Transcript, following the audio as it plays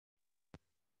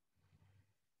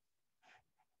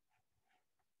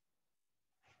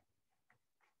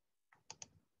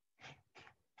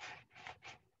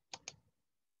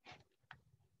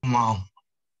Mum.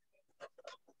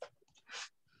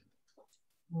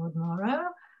 Good morrow.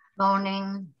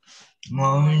 Morning.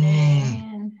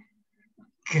 Morning.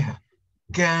 Cancel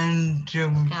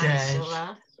Cancel that.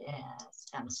 that. Yes,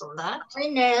 cancel that. Hi,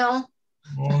 Neil.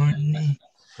 Morning.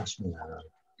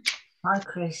 Hi,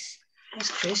 Chris. There's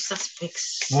Chris, that's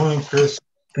fixed. Morning, Chris.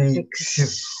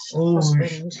 Fix.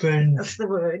 Husband. That's the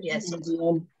word, yes.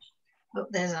 Oh,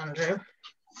 there's Andrew.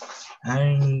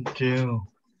 Andrew.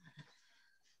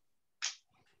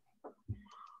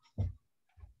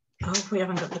 Oh, we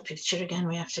haven't got the picture again.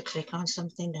 We have to click on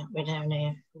something, don't we, down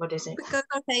here? What is it? Go,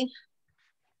 Payne.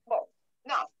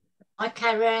 No. Hi,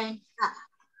 Karen.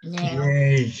 Neil.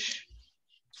 Yes.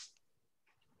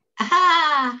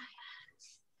 Aha!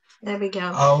 There we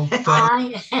go.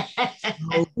 Hi.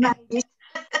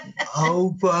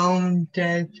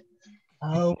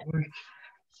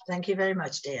 Thank you very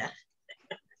much, dear.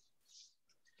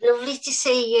 Lovely to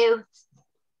see you.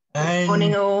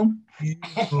 Morning all.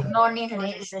 Morning,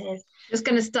 Liz. Just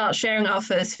going to start sharing our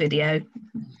first video.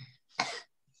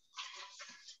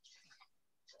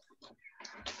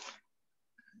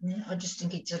 Yeah, I just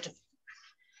think it's sort of...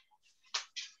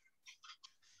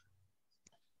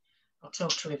 I'll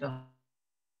talk to Yvonne.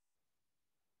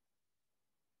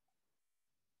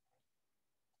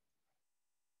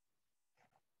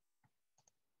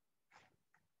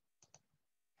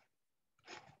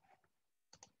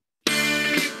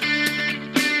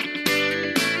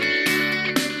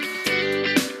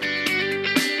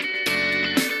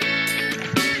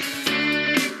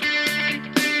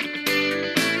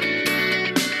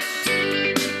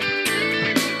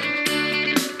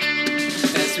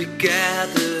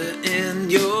 Gather in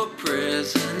your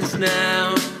presence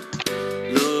now,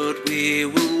 Lord, we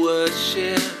will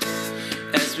worship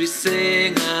as we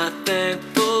sing our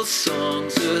thankful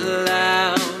songs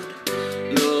aloud.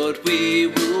 Lord, we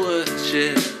will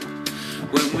worship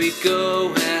when we go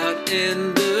out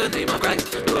in the name of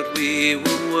Christ. Lord, we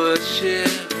will worship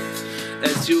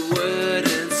as your word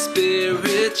and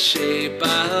spirit shape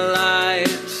our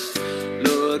lives.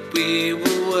 Lord, we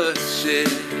will worship.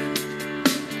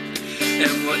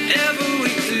 And whatever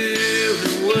we do,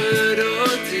 in word or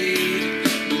deed,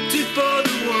 we do for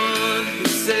the one who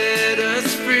set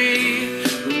us free.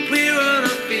 When we're on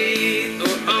our feet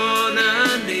or on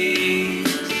our knees,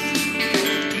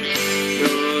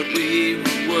 Lord, we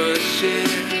will worship.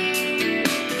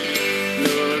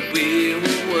 Lord, we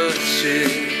will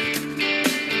worship.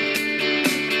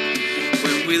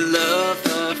 When we love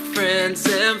our friends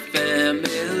and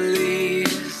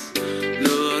families,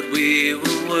 Lord, we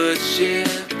will worship.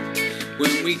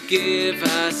 When we give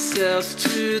ourselves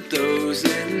to those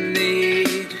in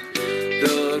need,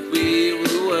 Lord, we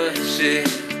will worship.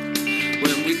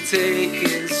 When we take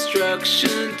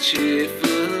instruction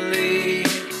cheerfully,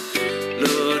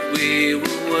 Lord, we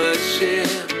will worship.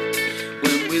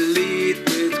 When we lead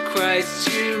with Christ's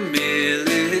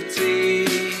humility,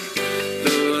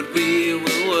 Lord, we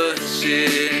will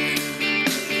worship.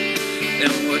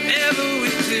 And whatever we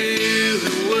do,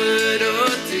 in word or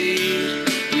deed,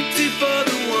 we do for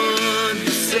the one who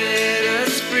set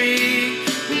us free.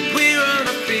 When we're on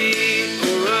our feet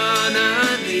or on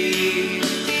our knees,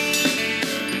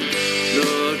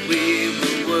 Lord, we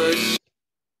will worship.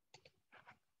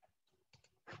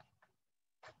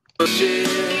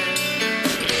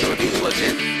 Lord, we will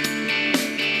worship.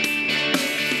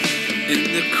 In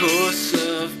the course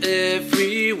of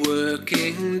every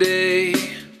working day,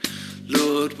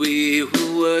 Lord, we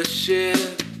will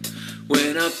worship.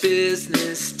 When our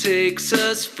business takes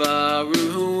us far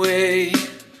away,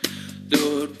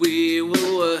 Lord, we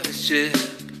will worship.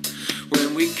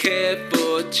 When we care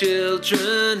for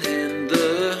children in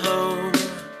the home,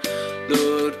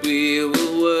 Lord, we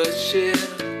will worship.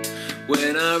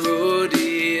 When our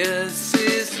audience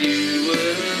is you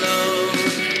alone,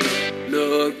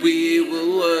 Lord, we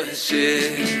will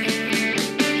worship.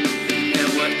 And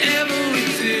whatever we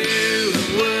do,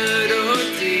 word or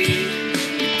deed,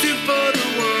 we do for the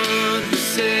one who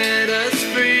set us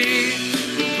free.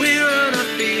 When we're on our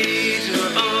feet or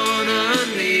on our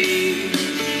knees,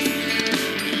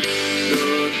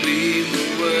 Lord, we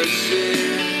will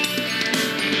worship.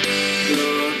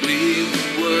 Lord, we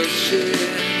will worship.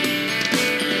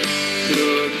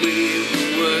 Lord, we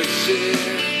will worship.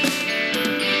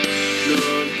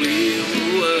 Lord, we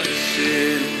will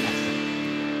worship.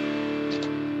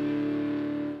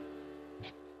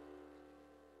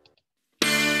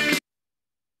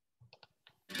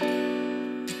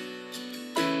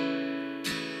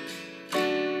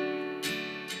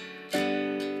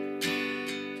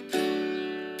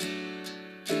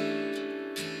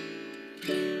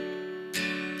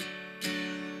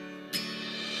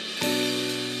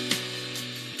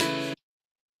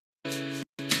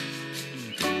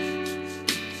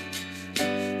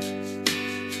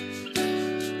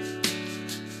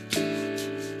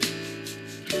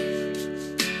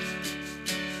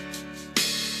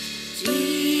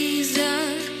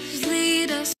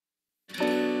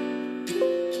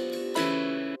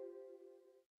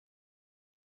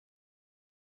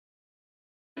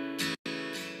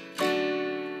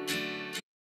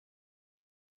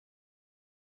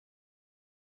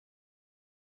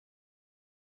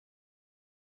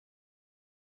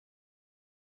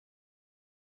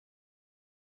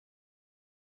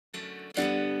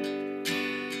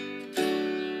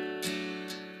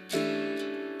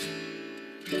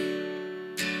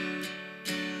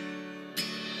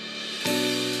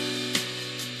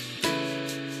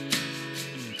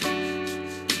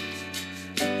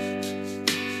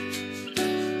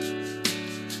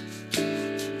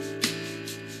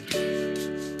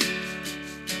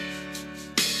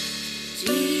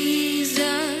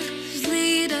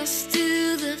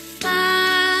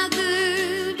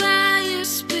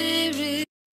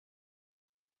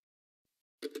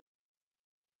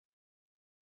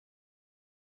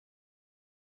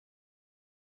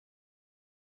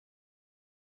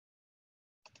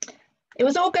 It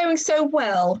was all going so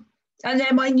well. And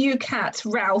then my new cat,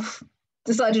 Ralph,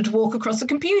 decided to walk across the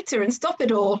computer and stop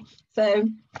it all. So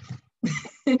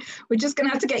we're just going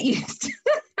to have to get used to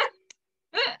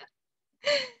that.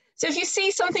 So if you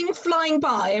see something flying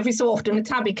by every so often, a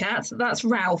tabby cat, that's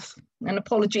Ralph. And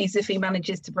apologies if he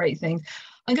manages to break things.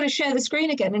 I'm going to share the screen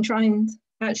again and try and...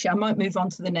 Actually, I might move on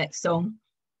to the next song.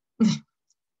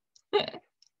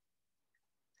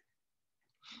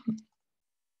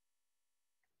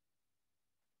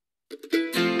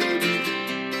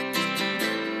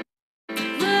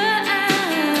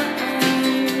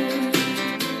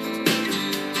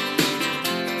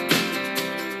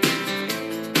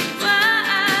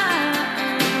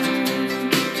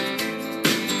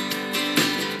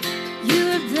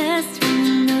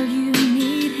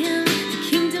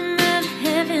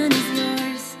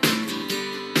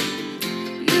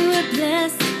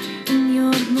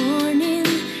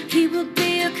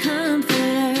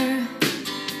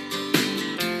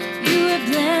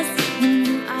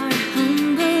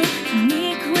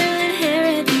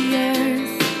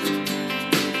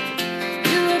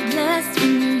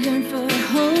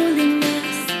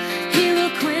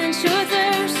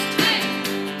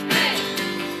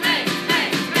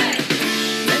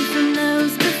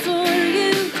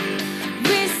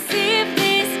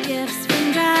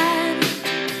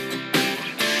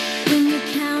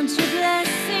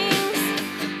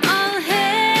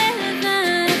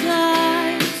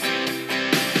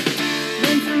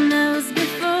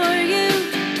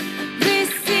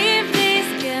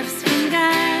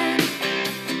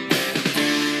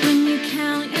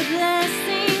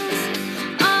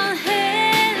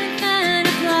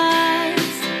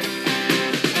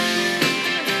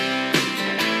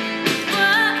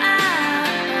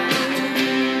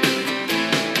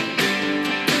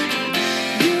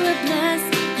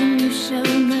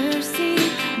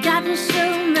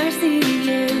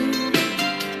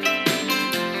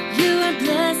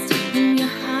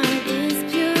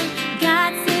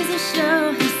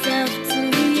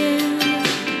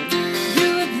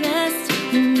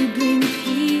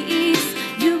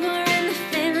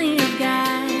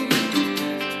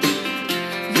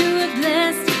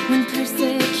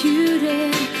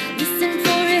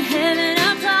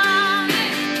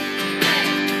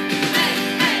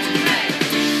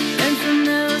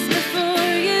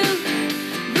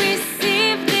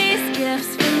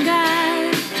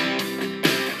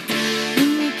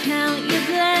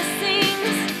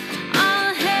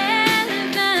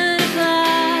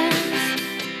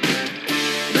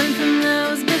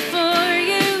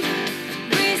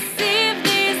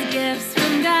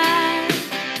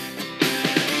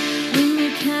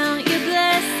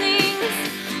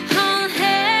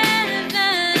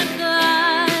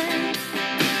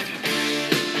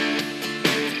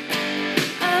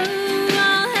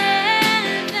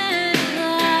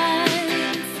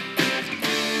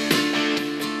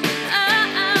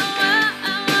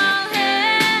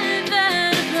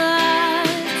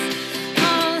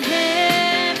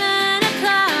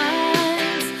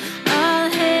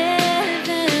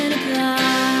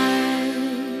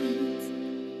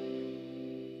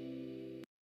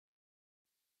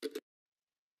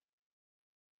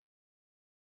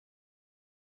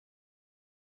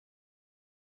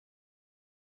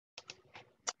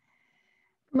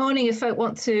 Morning, if folk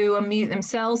want to unmute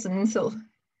themselves and sort of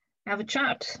have a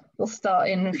chat, we'll start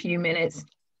in a few minutes.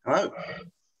 Hello.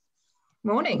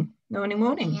 Morning, morning,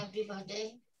 morning.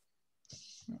 Everybody.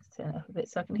 Let's turn up a bit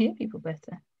so I can hear people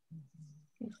better.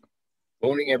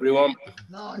 Morning, everyone.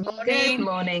 Morning. Good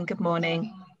morning, good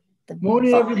morning.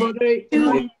 Morning, everybody.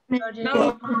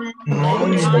 No.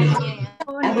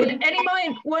 Would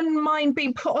anyone mind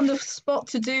being put on the spot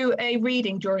to do a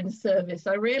reading during the service?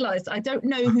 I realised I don't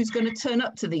know who's going to turn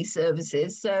up to these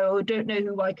services, so I don't know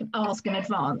who I can ask in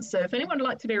advance. So if anyone would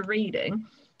like to do a reading,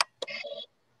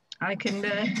 I can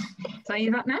tell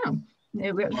you that now.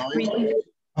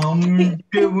 I'm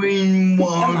doing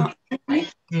one.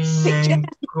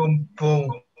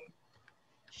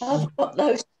 I've got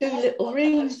those two little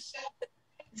rings.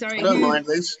 Sorry. I don't mind,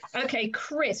 Liz. Okay,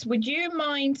 Chris, would you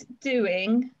mind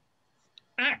doing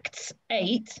Act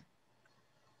 8,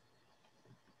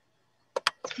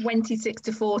 26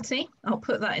 to 40? I'll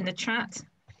put that in the chat.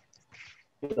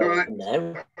 All right.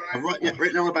 No. I've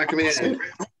written on the back of my head.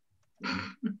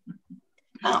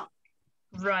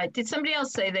 Right. Did somebody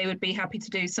else say they would be happy to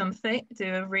do something, do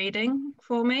a reading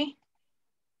for me?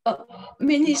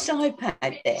 Minnie's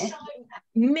iPad there.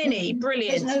 Minnie,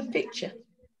 brilliant. There's no picture.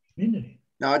 Minnie.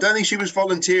 No, I don't think she was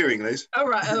volunteering, Liz. Oh,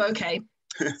 right. Oh, okay.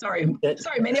 Sorry,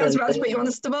 Minnie, I was about to put you on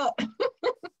the spot.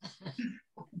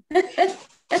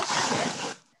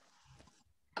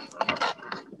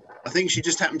 I think she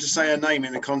just happened to say her name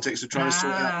in the context of trying to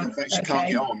sort out the fact she can't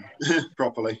get on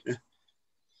properly.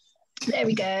 There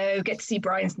we go. Get to see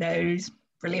Brian's nose.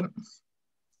 Brilliant.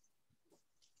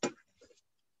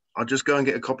 I'll just go and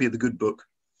get a copy of the good book.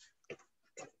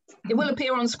 It will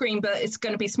appear on screen, but it's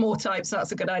going to be small type, so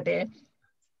that's a good idea.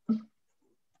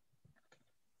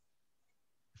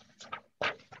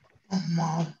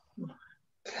 Mom,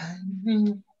 can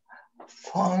you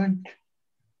find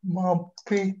my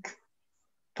big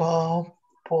Bible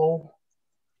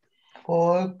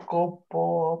for a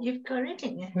couple of You've got it,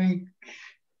 haven't you? weeks?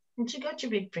 Haven't you got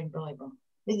your big print Bible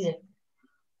with you?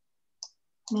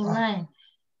 Elaine?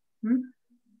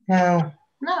 Now,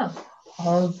 No.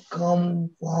 I'll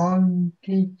come find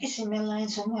it. It's in Elaine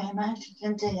somewhere, mate. I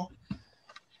can tell you.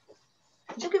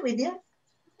 Took it with you.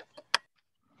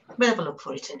 We'll have a look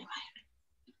for it anyway.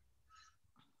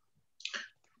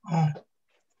 Oh,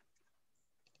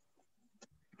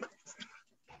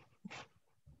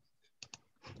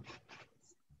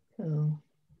 Cool.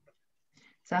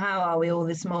 So how are we all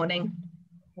this morning?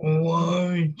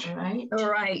 right. Right? All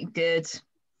right, good.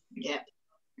 Yeah.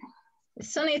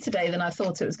 It's sunnier today than I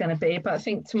thought it was going to be, but I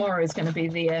think tomorrow is going to be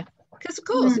the, because of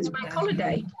course it's bank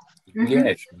holiday.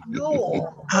 Yes.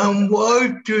 And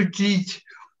what does it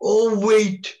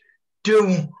always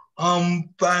do on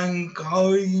bank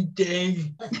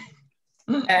holiday?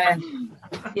 Yeah,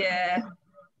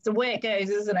 it's the way it goes,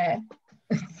 isn't it?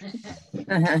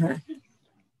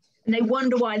 And they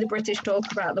wonder why the British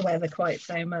talk about the weather quite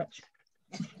so much.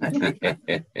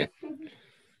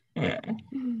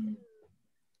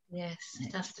 Yes,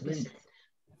 it has to be said.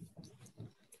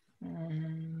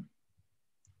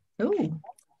 Oh,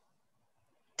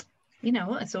 you know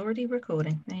what? It's already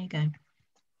recording. There you go. I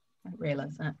didn't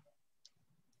realise that.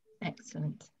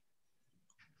 Excellent.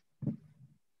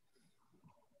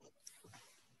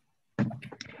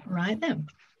 Right then.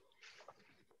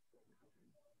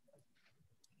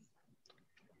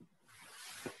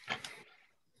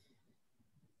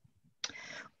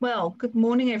 Well, good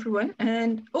morning, everyone.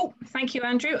 And oh, thank you,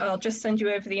 Andrew. I'll just send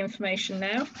you over the information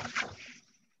now.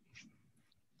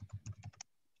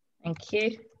 Thank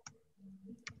you.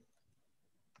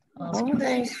 Oh,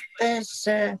 there's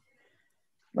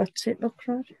what's it look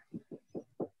like?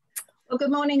 Well,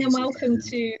 good morning and welcome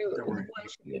to. I'm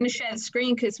going to share the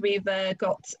screen because we've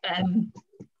got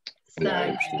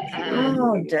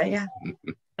Oh dear.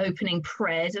 opening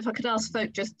prayers. If I could ask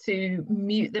folk just to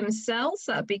mute themselves,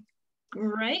 that'd be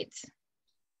great.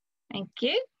 Thank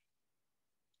you.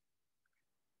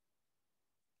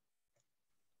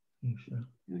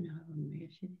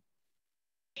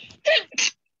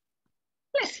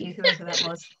 Bless you, whoever that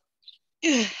was.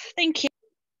 Thank you.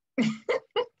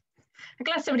 I'm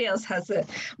glad somebody else has it.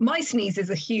 My sneezes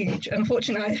are huge.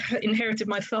 Unfortunately, I inherited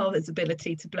my father's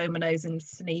ability to blow my nose and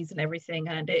sneeze and everything,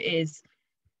 and it is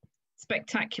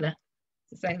spectacular,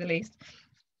 to say the least.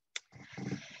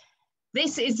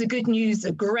 This is the good news.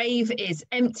 The grave is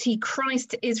empty.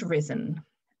 Christ is risen.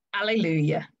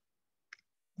 Alleluia.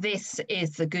 This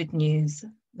is the good news.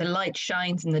 The light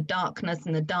shines in the darkness,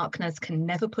 and the darkness can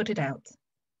never put it out.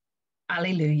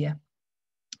 Alleluia.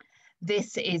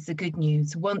 This is the good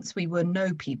news. Once we were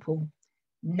no people,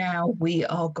 now we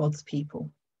are God's people.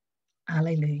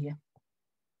 Alleluia.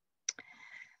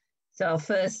 So our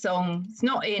first song, it's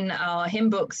not in our hymn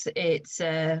books, it's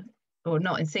or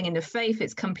not in Singing of Faith,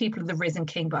 it's Come People of the Risen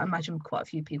King, but I imagine quite a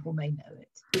few people may know it.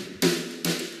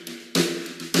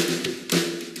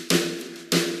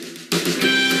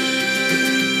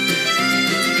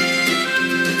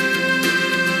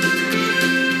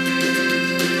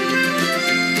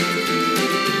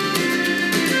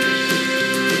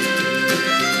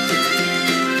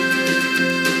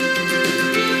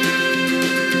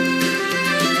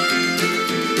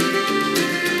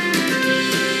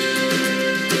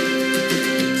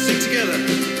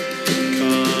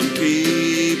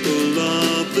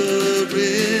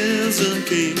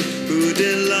 King, who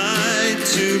delight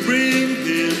to bring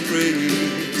him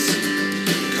praise.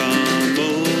 Come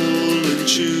all and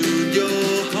tune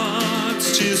your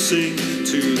hearts to sing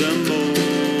to the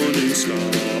morning star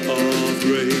of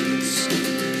grace.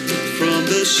 From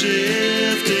the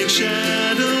shifting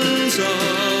shadows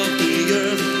of the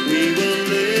earth, we will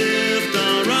lift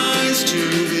our eyes to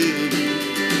him,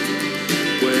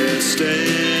 where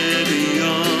steady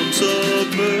arms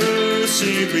of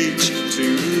mercy reach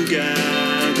to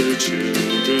gather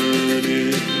children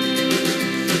in.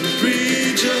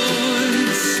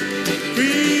 Rejoice,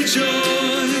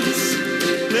 rejoice,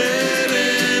 let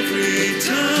every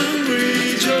tongue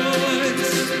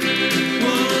rejoice.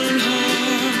 One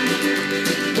heart,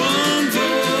 one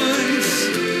voice,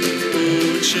 O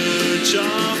Church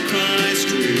of Christ.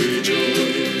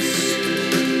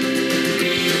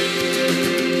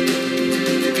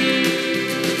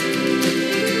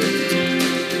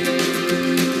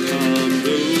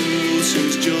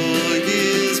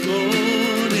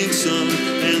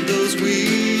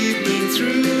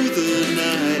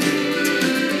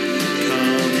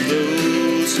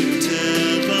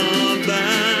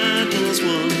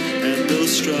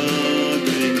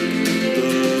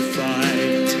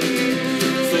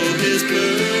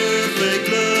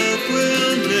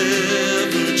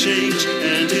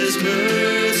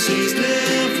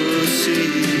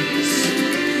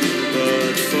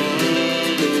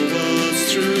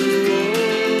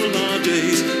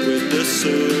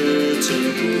 and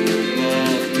hope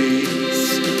of peace.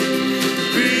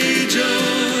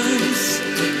 Rejoice,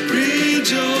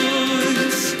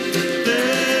 rejoice,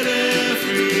 let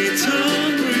every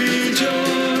tongue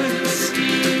rejoice.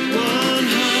 One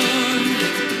heart,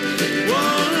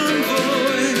 one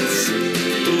voice,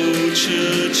 O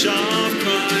Church of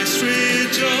Christ,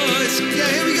 rejoice. Yeah,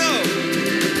 here we go.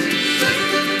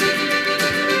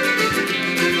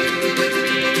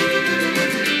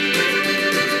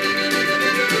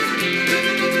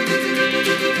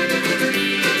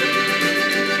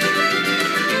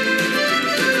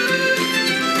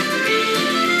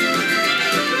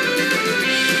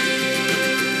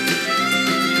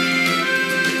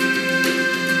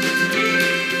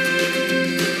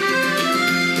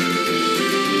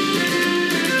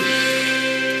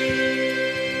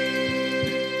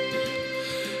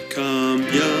 Come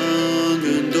young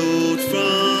and old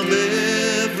from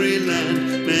every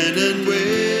land, men and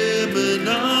women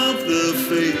of the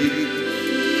faith.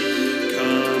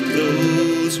 Come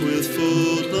those with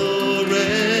full nor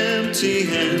empty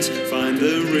hands, find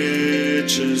the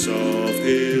riches of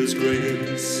his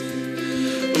grace.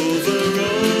 Over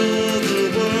all the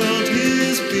world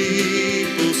his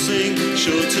people sing,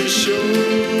 shore to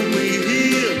shore we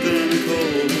hear them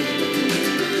call.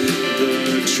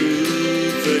 The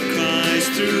truth that cries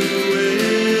through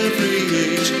every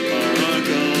age, our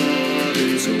God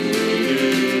is all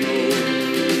in all.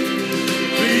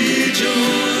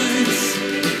 Rejoice,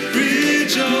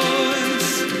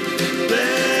 rejoice,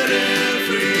 let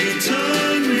every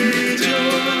tongue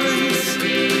rejoice.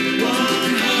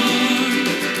 One heart,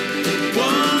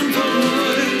 one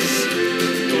voice,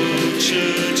 O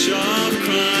Church of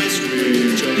Christ,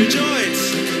 rejoice,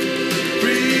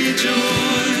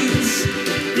 rejoice,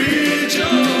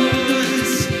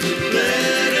 rejoice,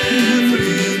 let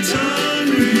every tongue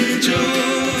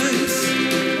rejoice.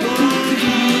 One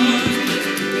heart,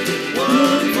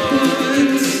 one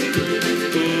voice,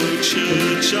 O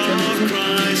Church of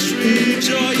Christ,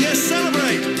 rejoice. Yes,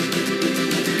 celebrate.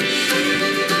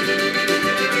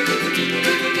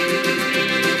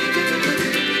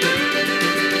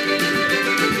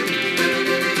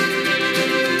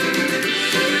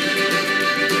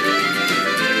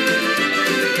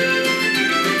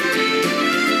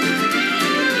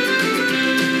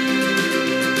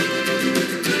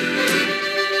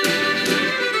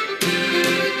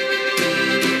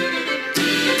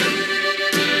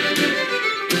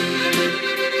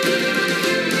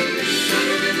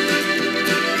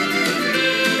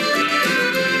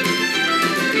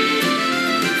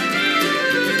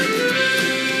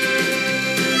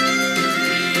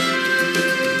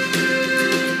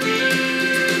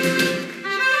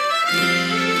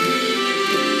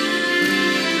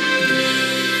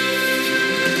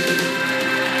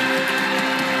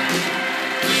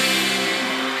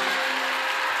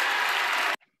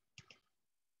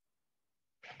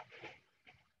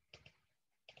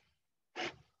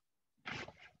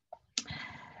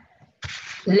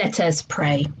 Let us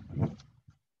pray.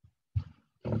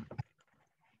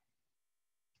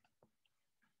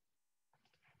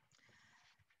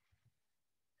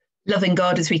 Loving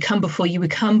God, as we come before you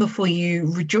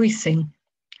rejoicing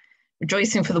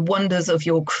for the wonders of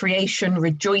your creation,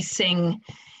 rejoicing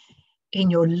in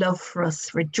your love for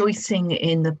us, rejoicing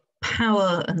in the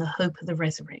power and the hope of the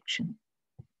resurrection.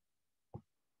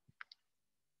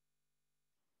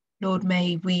 Lord,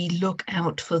 may we look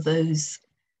out for those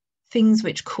things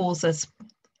which cause us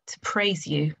to praise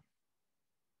you.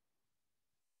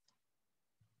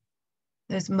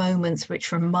 Those moments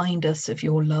which remind us of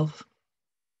your love.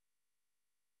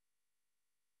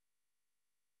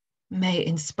 May it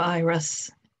inspire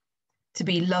us to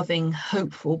be loving,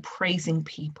 hopeful, praising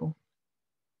people.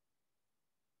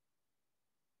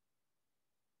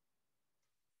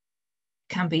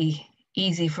 It can be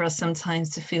easy for us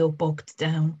sometimes to feel bogged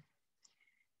down.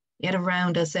 Yet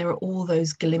around us, there are all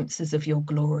those glimpses of your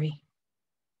glory.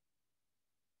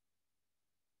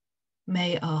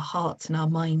 May our hearts and our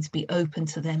minds be open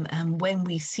to them, and when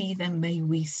we see them, may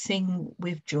we sing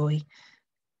with joy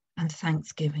and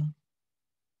thanksgiving.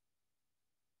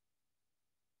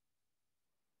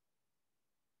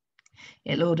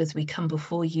 Yet, Lord, as we come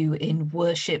before you in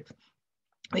worship,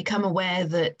 we come aware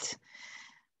that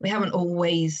we haven't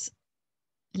always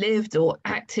lived or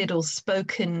acted or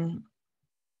spoken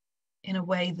in a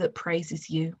way that praises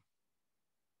you.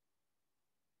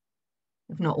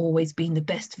 We've not always been the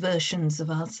best versions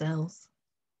of ourselves.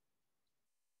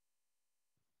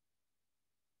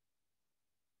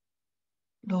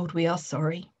 Lord, we are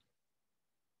sorry.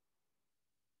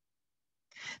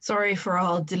 Sorry for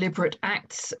our deliberate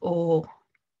acts or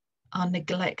our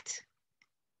neglect.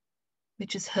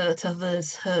 which has hurt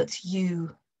others, hurt you,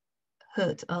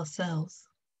 hurt ourselves.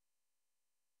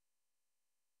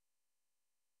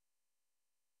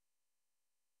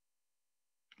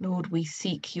 Lord, we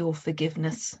seek your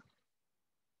forgiveness.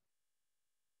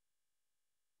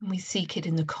 And we seek it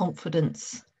in the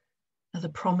confidence of the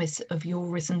promise of your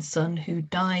risen Son, who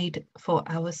died for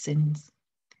our sins,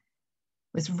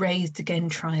 was raised again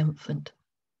triumphant,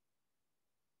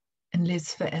 and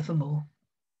lives forevermore.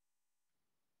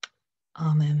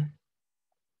 Amen.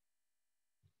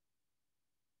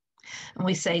 And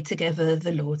we say together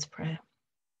the Lord's Prayer.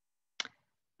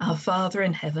 Our Father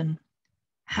in heaven,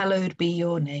 hallowed be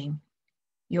your name.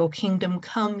 Your kingdom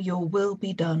come, your will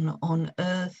be done on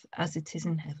earth as it is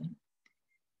in heaven.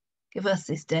 Give us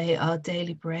this day our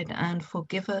daily bread, and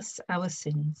forgive us our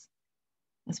sins,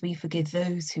 as we forgive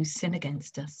those who sin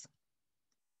against us.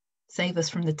 Save us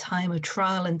from the time of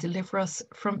trial and deliver us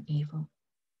from evil.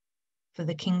 For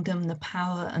the kingdom, the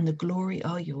power, and the glory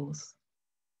are yours,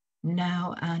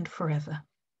 now and forever.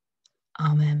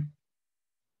 Amen.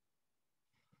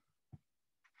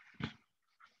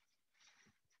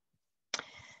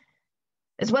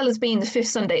 As well as being the fifth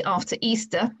Sunday after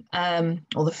Easter,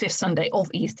 or the fifth Sunday of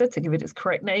Easter, to give it its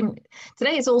correct name,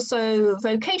 today is also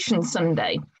Vocation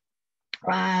Sunday.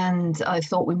 And I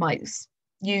thought we might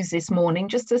use this morning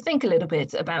just to think a little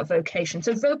bit about vocation.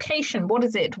 So vocation, what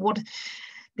is it? What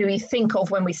do we think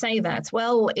of when we say that?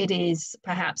 Well, it is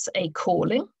perhaps a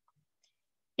calling.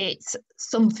 It's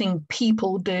something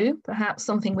people do, perhaps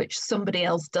something which somebody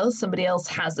else does. Somebody else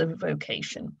has a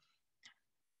vocation.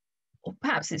 Or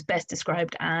perhaps it's best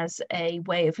described as a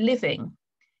way of living.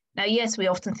 Now, yes, we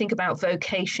often think about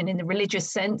vocation in the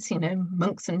religious sense, you know,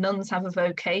 monks and nuns have a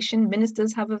vocation,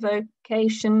 ministers have a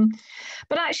vocation,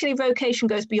 but actually vocation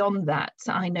goes beyond that.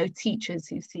 I know teachers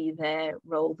who see their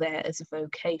role there as a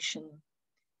vocation,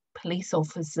 police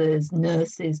officers,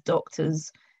 nurses,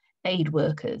 doctors, aid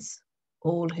workers,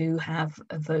 all who have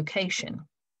a vocation.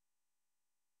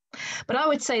 But I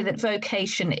would say that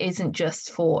vocation isn't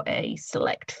just for a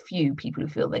select few people who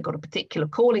feel they've got a particular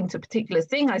calling to a particular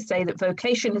thing. I say that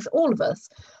vocation is all of us.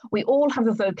 We all have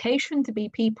a vocation to be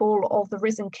people of the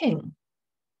risen King.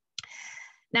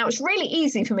 Now, it's really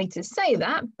easy for me to say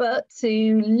that, but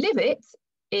to live it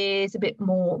is a bit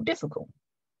more difficult,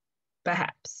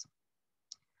 perhaps.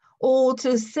 Or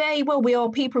to say, well, we are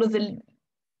people of the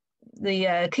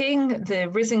King, the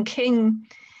risen King.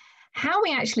 How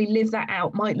we actually live that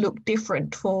out might look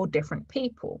different for different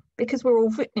people, because we're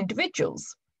all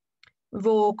individuals. We've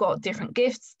all got different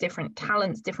gifts, different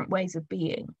talents, different ways of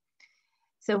being.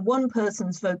 So one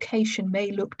person's vocation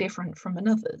may look different from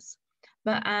another's.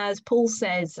 But as Paul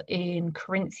says in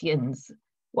Corinthians,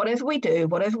 whatever we do,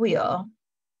 whatever we are,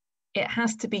 it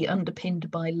has to be underpinned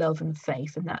by love and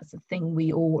faith. And that's the thing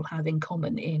we all have in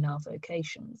common in our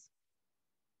vocations.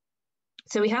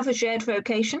 So we have a shared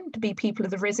vocation to be people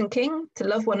of the risen King, to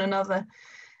love one another,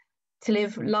 to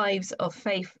live lives of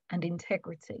faith and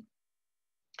integrity.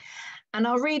 And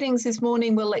our readings this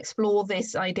morning will explore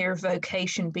this idea of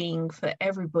vocation being for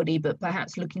everybody, but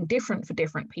perhaps looking different for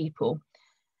different people.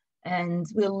 And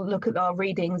we'll look at our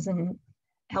readings and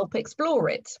help explore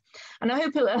it. And I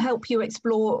hope it'll help you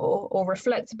explore or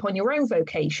reflect upon your own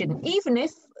vocation, even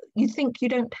if you think you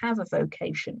don't have a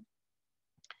vocation.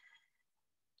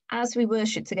 As we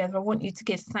worship together, I want you to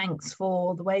give thanks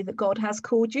for the way that God has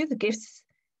called you, the gifts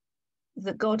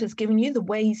that God has given you, the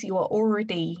ways you are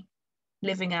already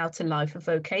living out a life of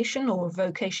vocation or a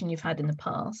vocation you've had in the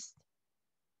past.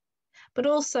 But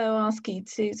also ask you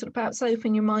to sort of perhaps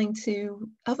open your mind to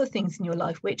other things in your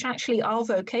life, which actually are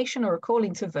vocation or a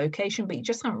calling to a vocation, but you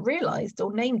just haven't realized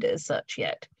or named it as such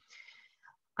yet.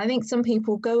 I think some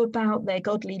people go about their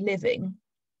godly living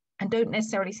and don't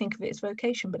necessarily think of it as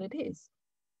vocation, but it is.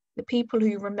 The people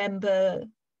who remember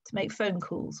to make phone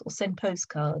calls or send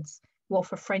postcards, who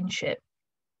offer friendship,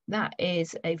 that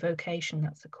is a vocation,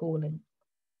 that's a calling.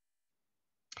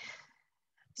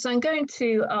 So I'm going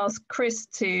to ask Chris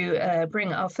to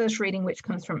bring our first reading, which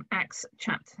comes from Acts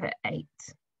chapter 8.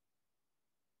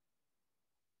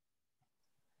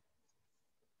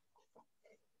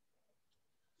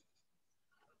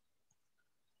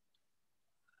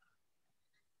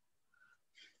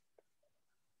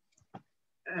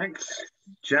 Acts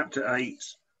chapter 8,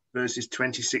 verses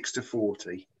 26 to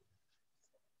 40.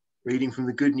 Reading from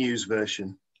the Good News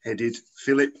version, headed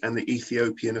Philip and the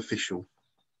Ethiopian official.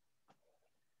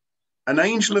 An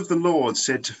angel of the Lord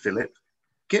said to Philip,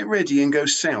 "Get ready and go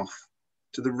south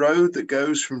to the road that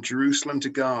goes from Jerusalem to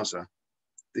Gaza.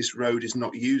 This road is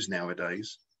not used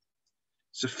nowadays."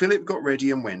 So Philip got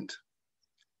ready and went.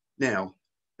 Now,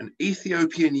 an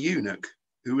Ethiopian eunuch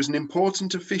who was an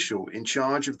important official in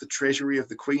charge of the treasury of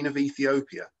the Queen of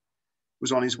Ethiopia,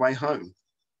 was on his way home.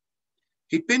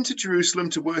 He'd been to Jerusalem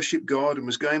to worship God and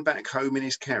was going back home in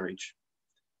his carriage.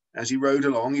 As he rode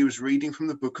along, he was reading from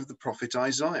the book of the prophet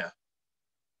Isaiah.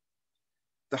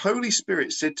 The Holy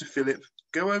Spirit said to Philip,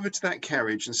 "Go over to that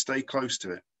carriage and stay close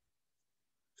to it."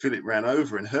 Philip ran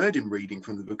over and heard him reading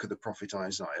from the book of the prophet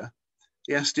Isaiah.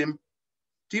 He asked him,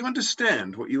 "Do you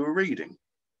understand what you are reading?"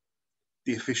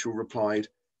 The official replied,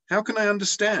 "How can I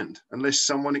understand unless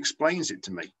someone explains it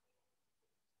to me?"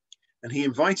 And he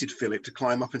invited Philip to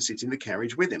climb up and sit in the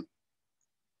carriage with him.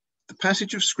 The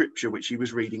passage of scripture which he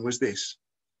was reading was this: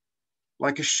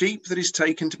 "Like a sheep that is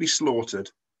taken to be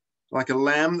slaughtered, like a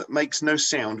lamb that makes no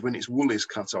sound when its wool is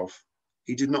cut off,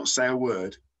 he did not say a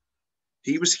word.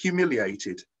 He was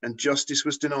humiliated, and justice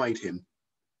was denied him.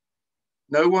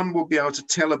 No one will be able to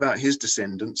tell about his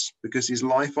descendants because his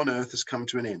life on earth has come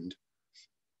to an end."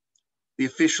 The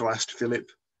official asked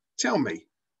Philip, "Tell me,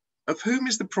 of whom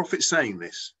is the prophet saying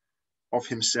this? Of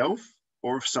himself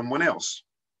or of someone else?"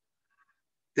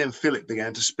 Then Philip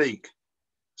began to speak.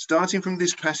 Starting from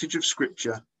this passage of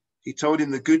scripture, he told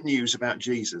him the good news about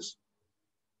Jesus.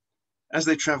 As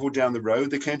they travelled down the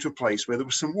road, they came to a place where there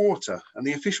was some water, and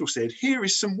the official said, "Here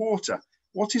is some water.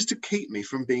 What is to keep me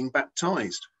from being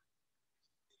baptized?"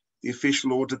 The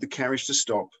official ordered the carriage to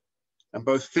stop, and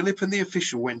both Philip and the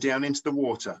official went down into the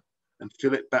water, and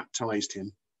Philip baptized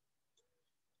him.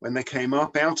 When they came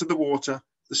up out of the water,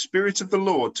 the Spirit of the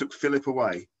Lord took Philip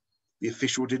away. The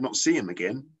official did not see him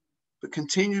again, but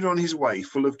continued on his way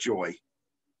full of joy.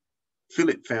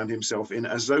 Philip found himself in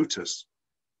Azotus.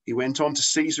 He went on to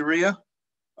Caesarea,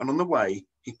 and on the way,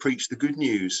 he preached the good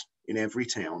news in every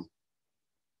town.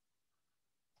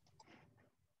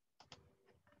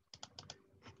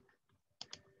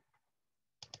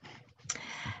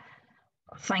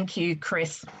 Thank you,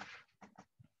 Chris.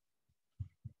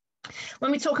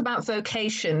 When we talk about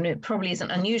vocation, it probably isn't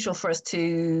unusual for us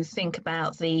to think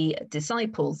about the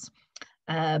disciples,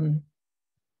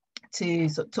 to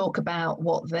sort of talk about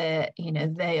what they're,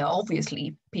 they are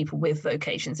obviously people with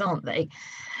vocations, aren't they?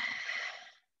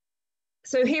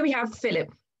 So here we have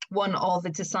Philip, one of the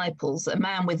disciples, a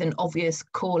man with an obvious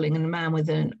calling and a man with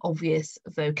an obvious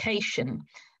vocation.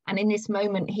 And in this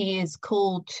moment, he is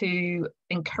called to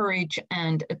encourage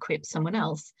and equip someone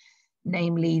else,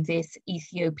 namely this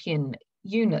Ethiopian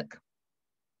eunuch.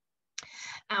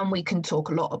 And we can talk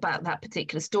a lot about that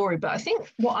particular story, but I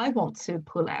think what I want to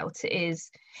pull out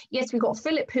is, yes, we've got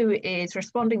Philip who is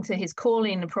responding to his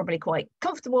calling and probably quite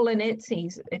comfortable in it.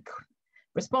 He's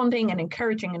responding and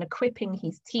encouraging and equipping,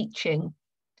 he's teaching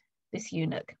this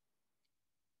eunuch.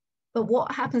 But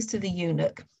what happens to the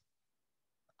eunuch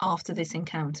after this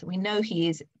encounter? We know he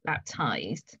is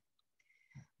baptized,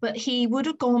 but he would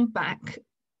have gone back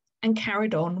and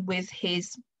carried on with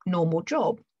his normal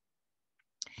job.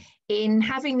 In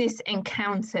having this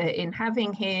encounter, in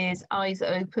having his eyes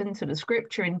open to the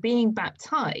scripture and being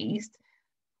baptized,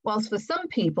 whilst for some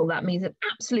people that means an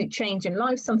absolute change in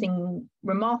life, something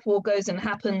remarkable goes and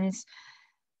happens,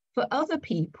 for other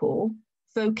people,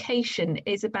 vocation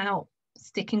is about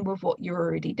sticking with what you're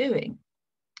already doing.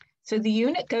 So the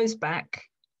eunuch goes back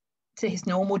to his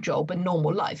normal job and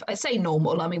normal life. I say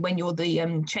normal, I mean, when you're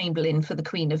the chamberlain for the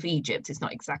Queen of Egypt, it's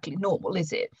not exactly normal,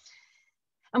 is it?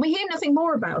 And we hear nothing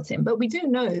more about him, but we do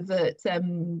know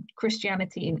that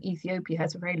Christianity in Ethiopia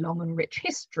has a very long and rich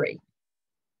history.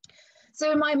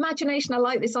 So in my imagination, I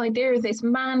like this idea of this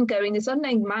man going, this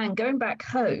unnamed man going back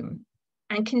home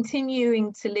and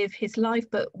continuing to live his life,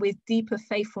 but with deeper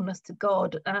faithfulness to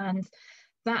God, and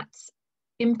that's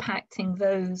impacting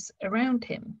those around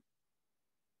him.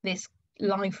 This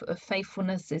life of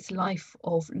faithfulness, this life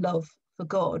of love for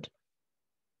God,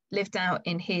 lived out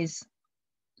in his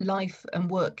life and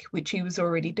work, which he was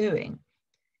already doing.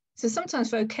 So sometimes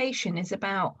vocation is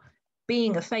about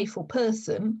being a faithful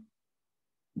person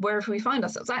wherever we find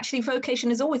ourselves. Actually, vocation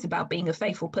is always about being a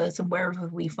faithful person wherever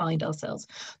we find ourselves.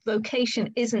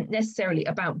 Vocation isn't necessarily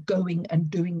about going and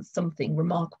doing something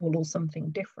remarkable or something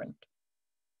different.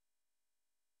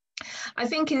 I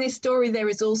think in this story, there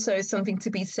is also something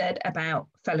to be said about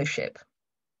fellowship.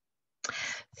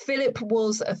 Philip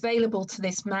was available to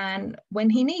this man when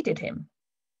he needed him.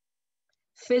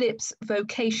 Philip's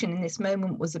vocation in this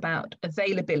moment was about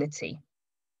availability,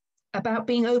 about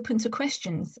being open to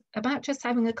questions, about just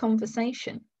having a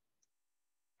conversation.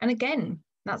 And again,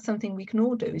 that's something we can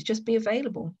all do, is just be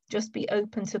available, just be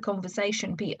open to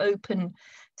conversation, be open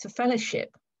to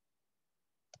fellowship.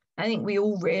 I think we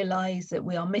all realize that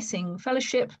we are missing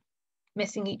fellowship,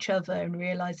 missing each other, and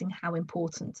realizing how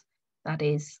important that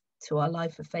is to our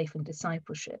life of faith and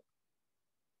discipleship.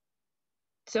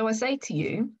 So I say to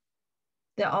you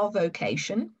that our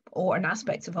vocation, or an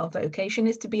aspect of our vocation,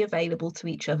 is to be available to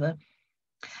each other.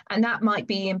 And that might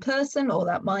be in person, or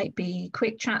that might be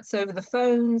quick chats over the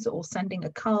phones, or sending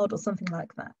a card or something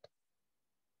like that.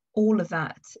 All of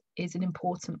that is an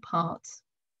important part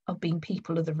of being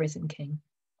people of the risen King.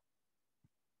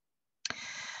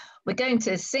 We're going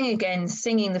to sing again,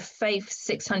 singing the Faith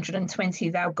 620,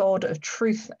 Thou God of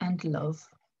Truth and Love.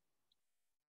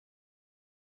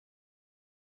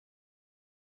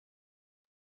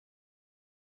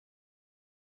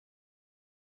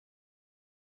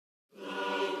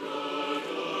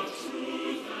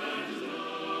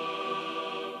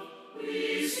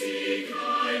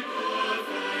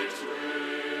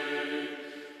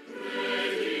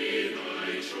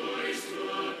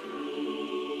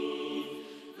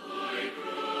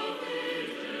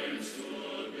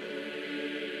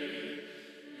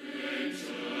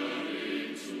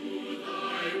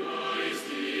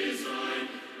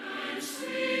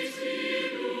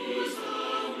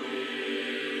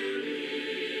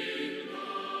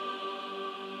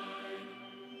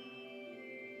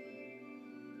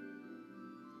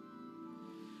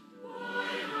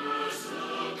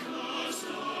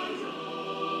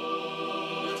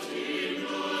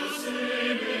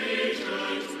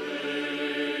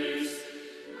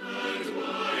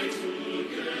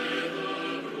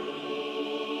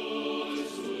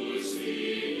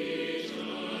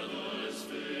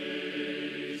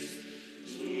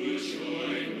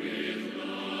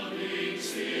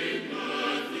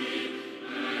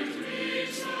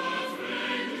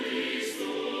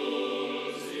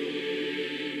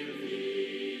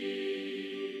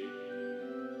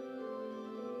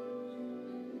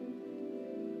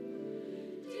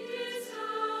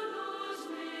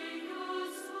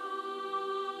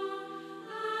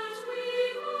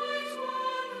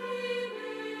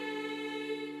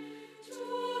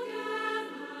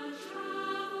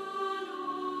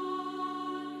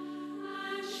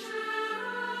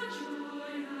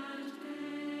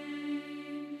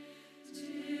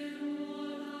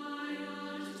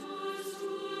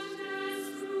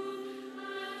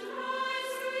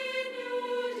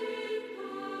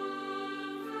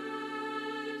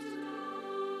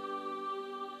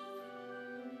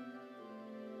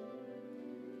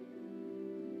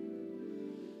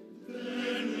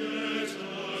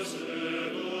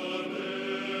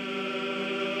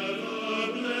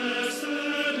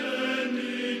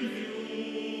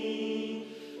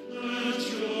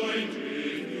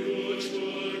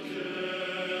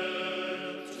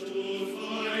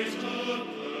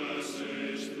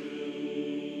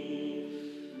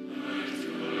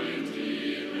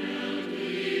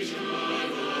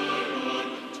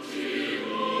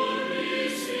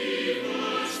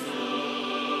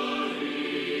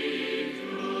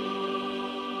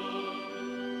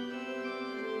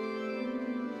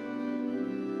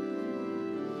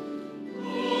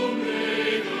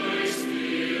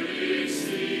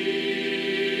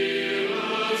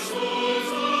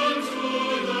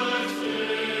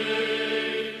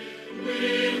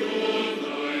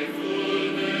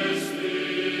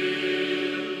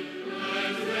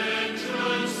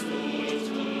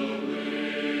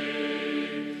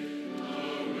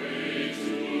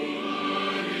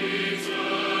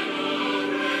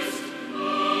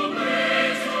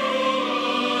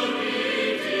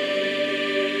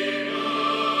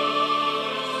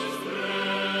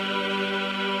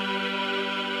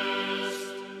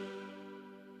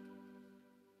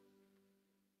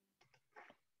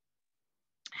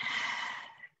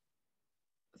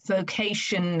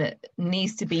 Vocation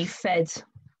needs to be fed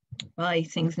by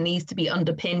things, needs to be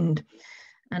underpinned.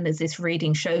 And as this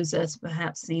reading shows us,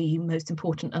 perhaps the most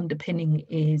important underpinning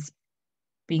is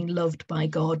being loved by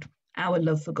God, our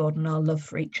love for God and our love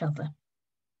for each other.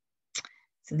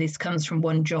 So this comes from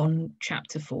 1 John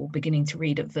chapter 4, beginning to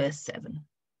read at verse 7.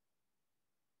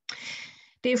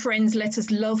 Dear friends, let us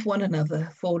love one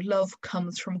another, for love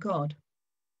comes from God.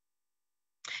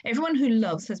 Everyone who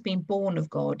loves has been born of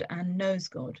God and knows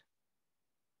God.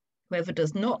 Whoever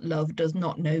does not love does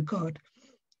not know God,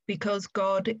 because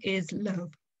God is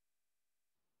love.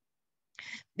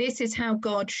 This is how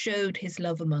God showed his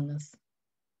love among us.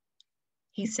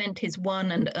 He sent his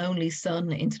one and only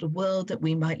Son into the world that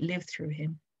we might live through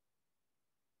him.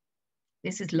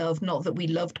 This is love, not that we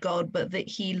loved God, but that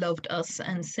he loved us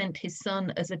and sent his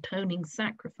Son as atoning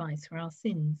sacrifice for our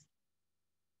sins.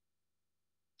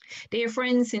 Dear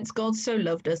friends, since God so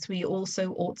loved us, we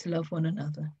also ought to love one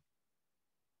another.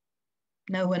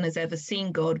 No one has ever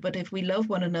seen God, but if we love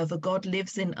one another, God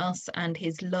lives in us and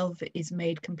his love is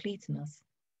made complete in us.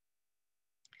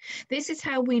 This is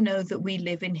how we know that we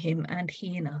live in him and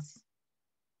he in us.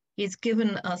 He has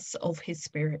given us of his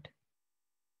Spirit.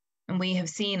 And we have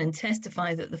seen and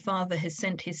testify that the Father has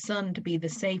sent his Son to be the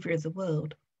Saviour of the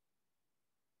world.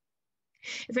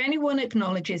 If anyone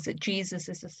acknowledges that Jesus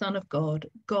is the Son of God,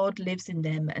 God lives in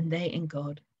them and they in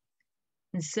God.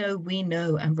 And so we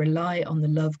know and rely on the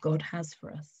love God has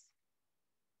for us.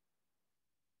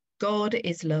 God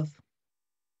is love.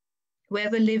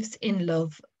 Whoever lives in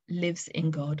love lives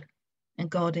in God, and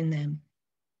God in them.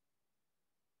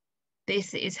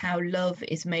 This is how love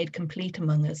is made complete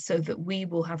among us, so that we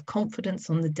will have confidence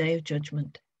on the day of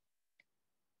judgment.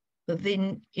 But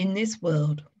then in this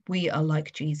world, we are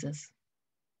like Jesus.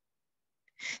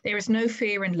 There is no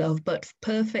fear in love, but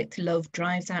perfect love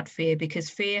drives out fear, because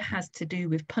fear has to do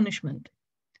with punishment.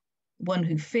 One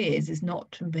who fears is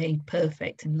not made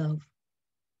perfect in love.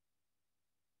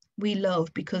 We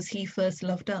love because he first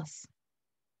loved us.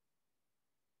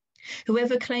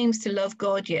 Whoever claims to love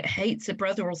God yet hates a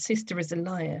brother or sister is a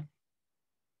liar.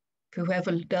 For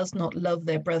whoever does not love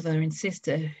their brother and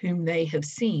sister whom they have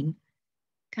seen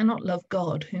cannot love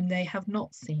God whom they have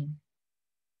not seen.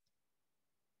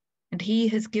 And he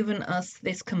has given us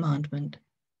this commandment: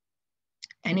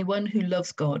 anyone who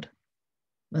loves God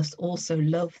must also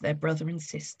love their brother and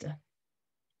sister.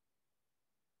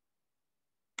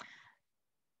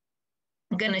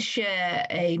 I'm going to share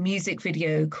a music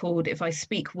video called If I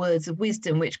Speak Words of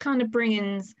Wisdom, which kind of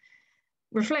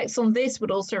reflects on this,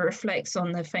 but also reflects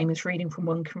on the famous reading from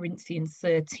 1 Corinthians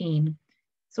 13.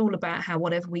 It's all about how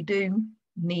whatever we do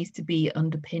needs to be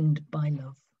underpinned by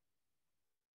love.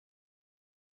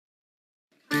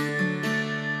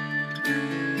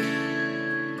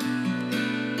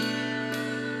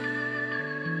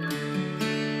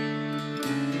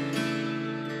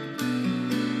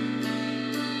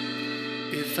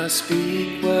 If I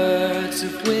speak words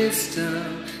of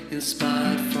wisdom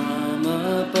inspired from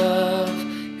above,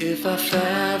 if I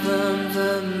fathom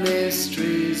the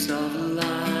mysteries of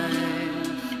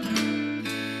life,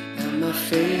 and my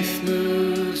faith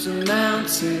moves a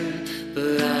mountain,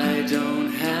 but I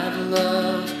don't have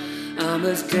love, I'm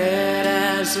as dead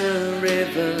as a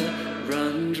river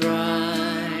run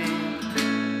dry.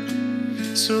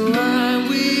 So I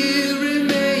will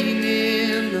remain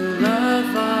in the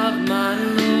love of my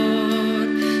Lord,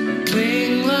 and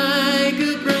cling like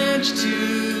a branch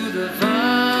to the vine.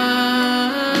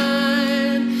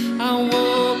 I'll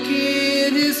walk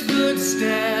in his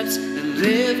footsteps and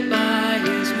live by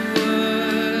his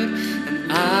word,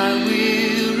 and I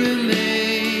will remain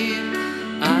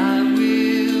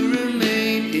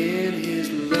in his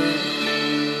love.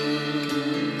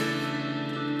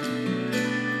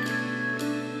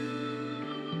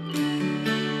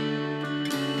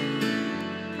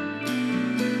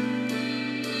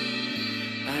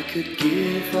 I could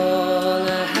give all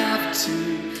I have to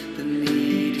the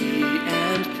needy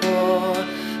and poor.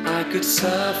 I could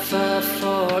suffer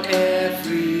for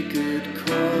every good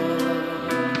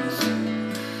cause.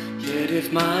 Yet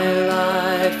if my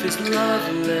life is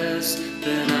loveless,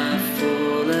 then I've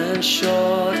fallen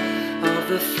short of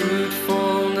the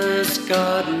fruitfulness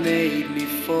God made me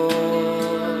for.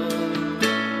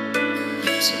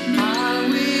 So I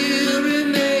will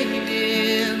remain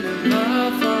in the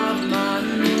love of my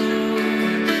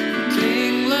Lord,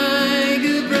 cling like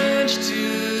a branch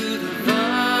to the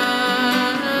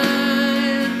vine.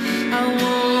 I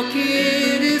walk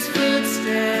in his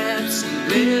footsteps and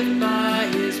live by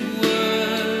his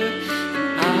word,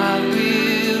 and I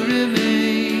will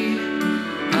remain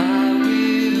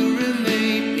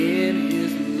in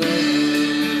his love.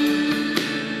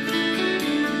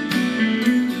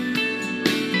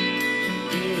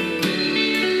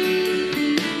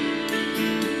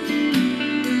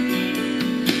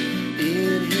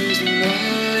 In his love.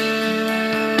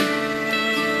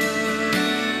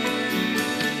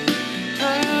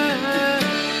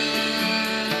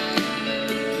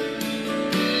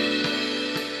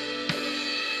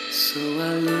 So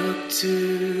I look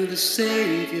to the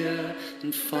Savior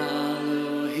and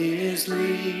follow his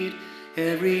lead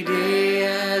every day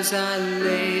as I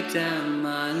lay down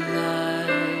my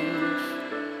life.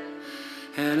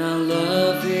 And I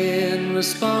love in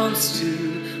response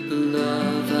to the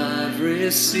love I've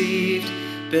received,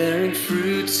 bearing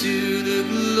fruit to the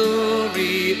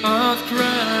glory of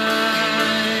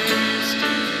Christ.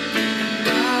 And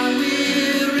I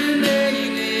will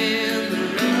remain in the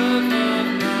love of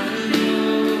my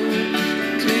Lord,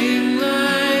 cling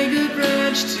like a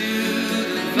branch to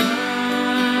the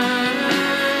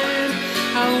vine.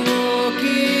 I'll walk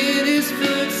in his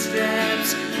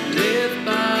footsteps and live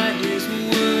by his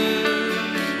word,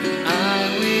 and I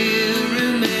will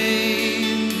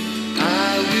remain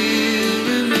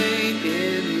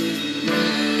in his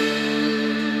love.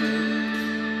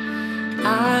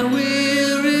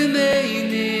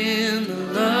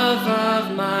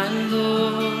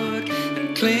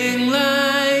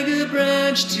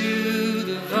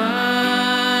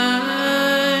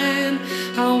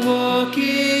 walk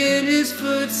in his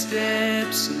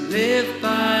footsteps and live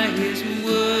by his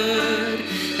word,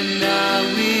 and I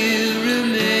will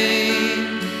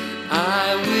remain,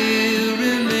 I will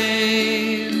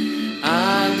remain,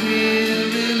 I will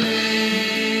remain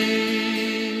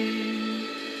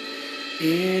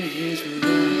in his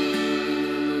love.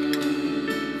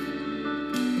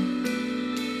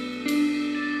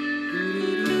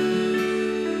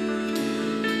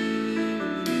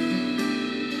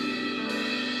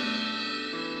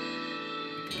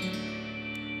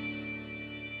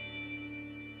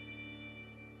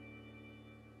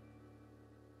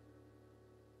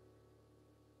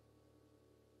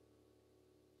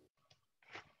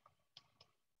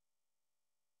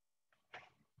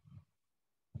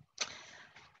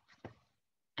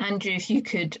 Andrew, if you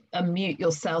could unmute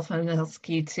yourself and ask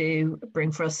you to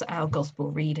bring for us our gospel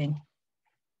reading.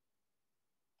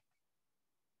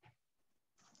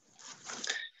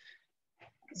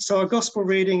 So our gospel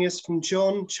reading is from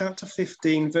John chapter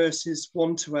 15, verses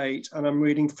 1 to 8, and I'm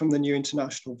reading from the New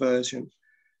International Version.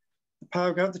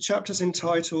 The chapter is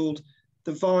entitled,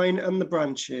 The Vine and the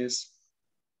Branches.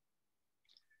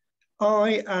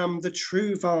 I am the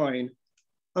true vine,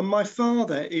 and my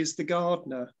Father is the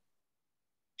gardener.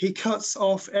 He cuts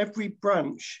off every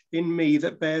branch in me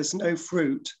that bears no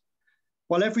fruit,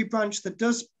 while every branch that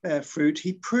does bear fruit,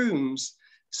 he prunes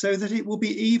so that it will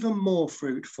be even more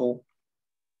fruitful.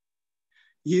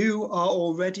 You are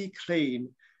already clean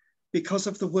because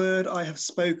of the word I have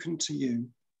spoken to you.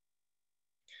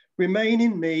 Remain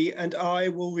in me, and I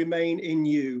will remain in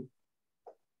you.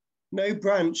 No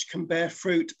branch can bear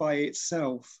fruit by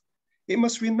itself. It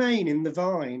must remain in the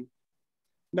vine.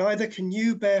 Neither can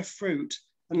you bear fruit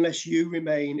unless you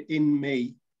remain in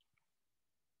me.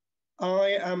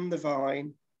 I am the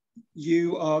vine,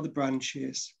 you are the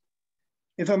branches.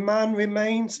 If a man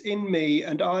remains in me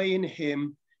and I in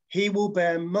him, he will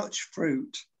bear much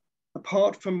fruit.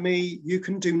 Apart from me, you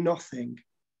can do nothing.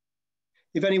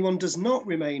 If anyone does not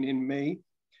remain in me,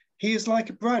 he is like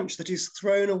a branch that is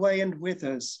thrown away and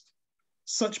withers.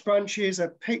 Such branches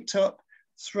are picked up,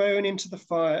 thrown into the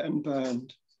fire and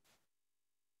burned.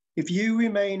 If you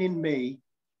remain in me,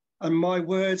 and my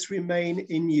words remain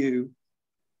in you,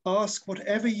 ask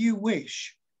whatever you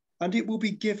wish, and it will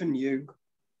be given you.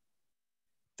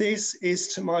 This is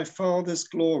to my Father's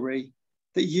glory,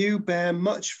 that you bear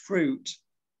much fruit,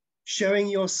 showing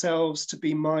yourselves to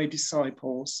be my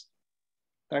disciples.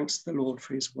 Thanks to the Lord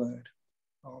for his word.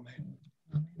 Amen.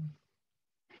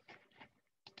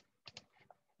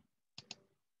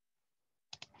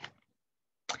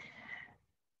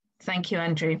 Thank you,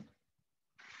 Andrew.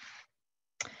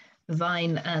 The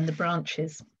vine and the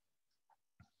branches.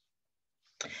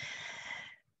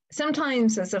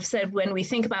 Sometimes, as I've said, when we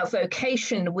think about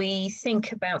vocation, we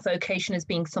think about vocation as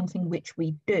being something which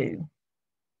we do.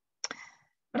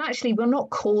 But actually, we're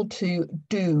not called to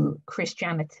do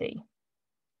Christianity.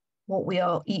 What we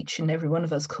are, each and every one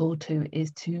of us, called to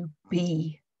is to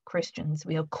be Christians.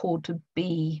 We are called to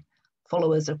be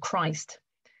followers of Christ,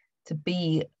 to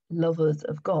be lovers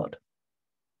of God.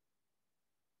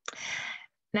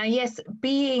 Now, yes,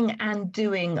 being and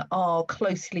doing are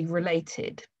closely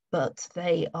related, but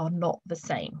they are not the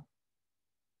same.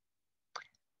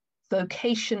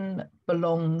 Vocation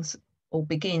belongs or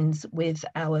begins with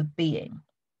our being.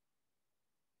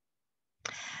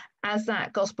 As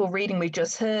that gospel reading we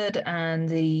just heard and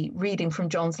the reading from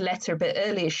John's letter a bit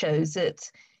earlier shows,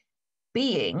 that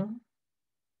being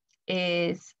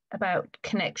is about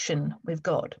connection with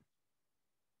God,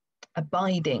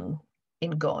 abiding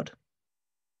in God,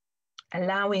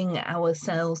 allowing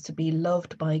ourselves to be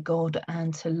loved by God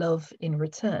and to love in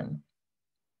return.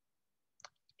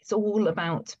 It's all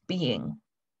about being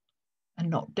and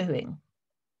not doing.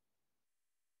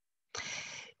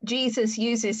 Jesus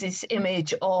uses this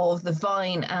image of the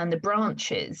vine and the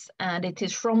branches, and it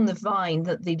is from the vine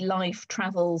that the life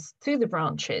travels to the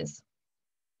branches.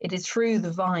 It is through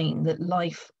the vine that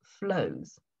life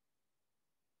flows.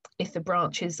 If the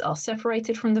branches are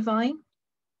separated from the vine,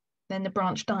 then the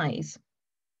branch dies.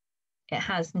 It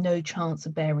has no chance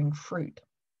of bearing fruit.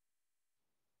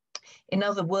 In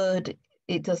other words,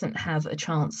 it doesn't have a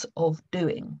chance of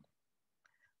doing.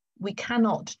 We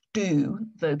cannot do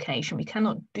vocation, we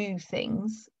cannot do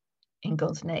things in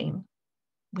God's name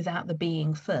without the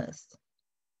being first.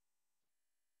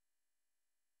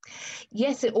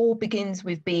 Yes, it all begins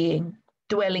with being,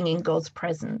 dwelling in God's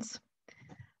presence.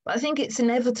 But I think it's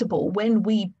inevitable when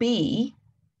we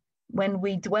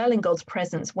dwell in God's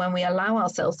presence, when we allow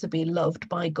ourselves to be loved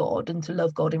by God and to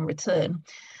love God in return,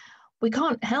 we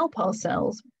can't help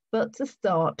ourselves but to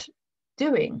start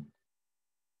doing.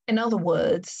 In other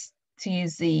words, to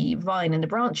use the vine and the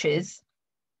branches,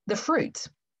 the fruit.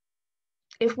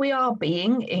 If we are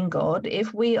being in God,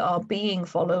 if we are being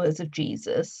followers of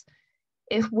Jesus,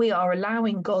 if we are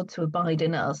allowing God to abide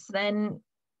in us, then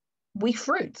we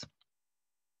fruit.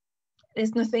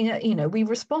 There's nothing, you know, we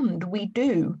respond, we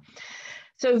do.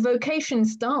 So vocation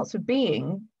starts with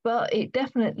being, but it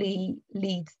definitely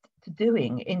leads to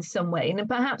doing in some way. And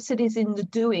perhaps it is in the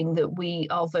doing that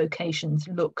our vocations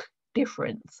look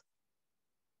different.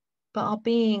 But our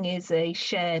being is a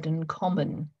shared and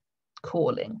common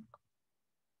calling.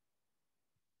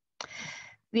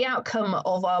 The outcome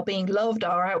of our being loved,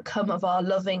 our outcome of our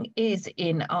loving is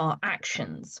in our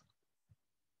actions.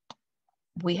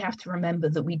 We have to remember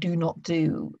that we do not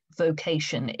do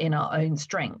vocation in our own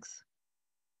strength.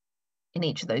 In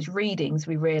each of those readings,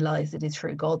 we realize it is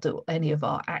through God that any of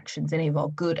our actions, any of our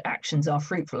good actions, our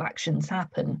fruitful actions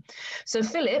happen. So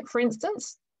Philip, for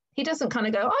instance, he doesn't kind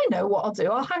of go, I know what I'll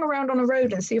do. I'll hang around on a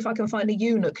road and see if I can find a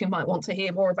eunuch who might want to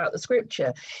hear more about the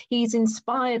scripture. He's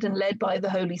inspired and led by the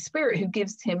Holy Spirit, who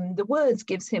gives him the words,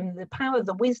 gives him the power,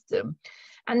 the wisdom.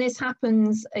 And this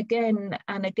happens again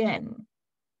and again.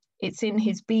 It's in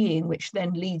his being which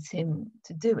then leads him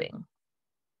to doing.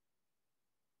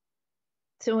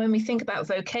 So when we think about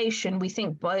vocation, we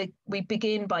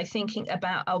begin by thinking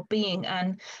about our being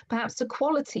and perhaps the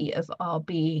quality of our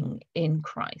being in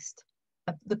Christ,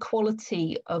 the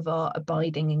quality of our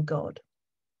abiding in God.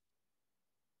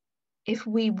 If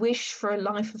we wish for a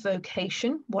life of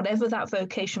vocation, whatever that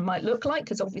vocation might look like,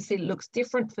 because obviously it looks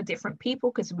different for different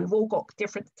people, because we've all got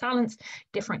different talents,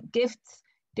 different gifts,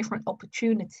 different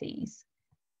opportunities.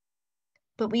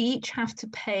 But we each have to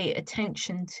pay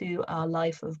attention to our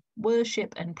life of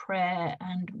worship and prayer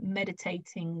and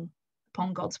meditating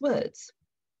upon God's words,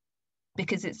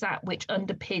 because it's that which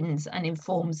underpins and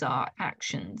informs our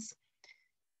actions.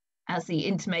 As the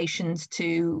intimations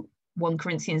to 1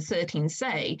 Corinthians 13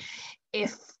 say,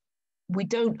 if we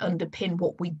don't underpin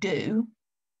what we do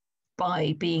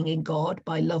by being in God,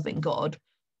 by loving God,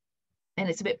 then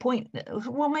it's a bit pointless.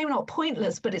 Well, maybe not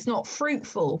pointless, but it's not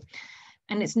fruitful.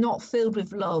 And it's not filled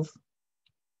with love.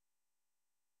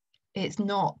 It's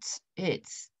not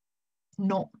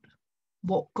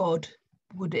what God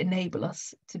would enable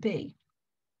us to be.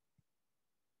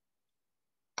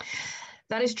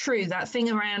 That is true. That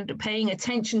thing around paying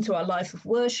attention to our life of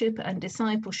worship and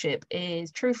discipleship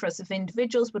is true for us as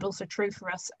individuals, but also true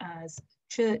for us as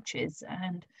churches.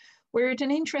 And we're at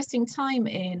an interesting time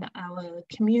in our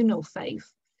communal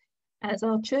faith, as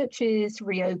our churches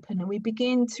reopen and we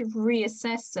begin to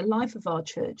reassess the life of our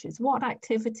churches. What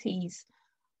activities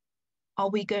are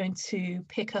we going to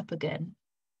pick up again?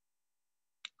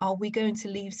 Are we going to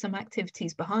leave some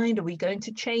activities behind? Are we going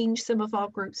to change some of our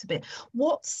groups a bit?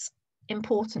 What's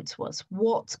important to us?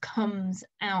 What comes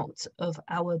out of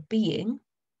our being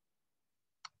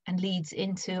and leads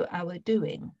into our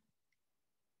doing?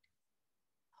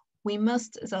 We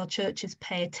must, as our churches,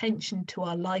 pay attention to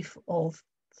our life of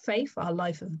faith, our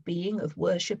life of being, of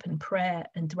worship and prayer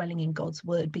and dwelling in God's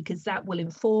word, because that will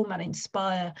inform and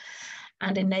inspire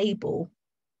and enable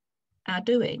our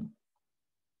doing.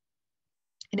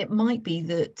 And it might be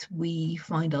that we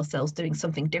find ourselves doing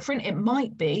something different. It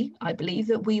might be, I believe,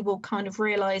 that we will kind of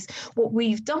realize what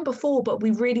we've done before, but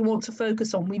we really want to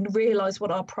focus on. We realize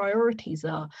what our priorities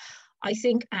are. I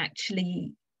think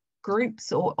actually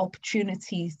groups or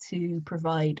opportunities to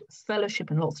provide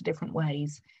fellowship in lots of different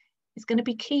ways is going to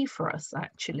be key for us,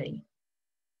 actually,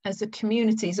 as a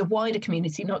community, as a wider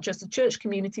community, not just a church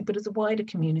community, but as a wider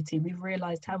community. We've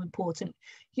realized how important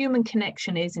human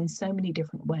connection is in so many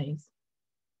different ways.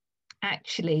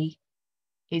 Actually,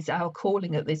 is our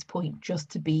calling at this point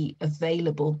just to be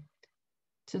available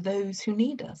to those who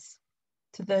need us,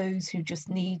 to those who just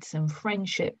need some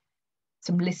friendship,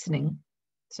 some listening,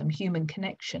 some human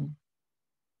connection?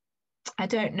 I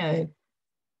don't know.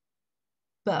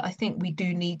 But I think we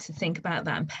do need to think about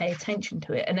that and pay attention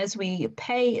to it. And as we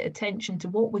pay attention to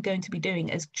what we're going to be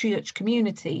doing as church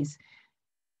communities,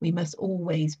 we must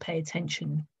always pay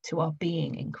attention to our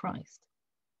being in Christ.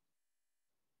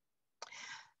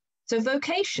 So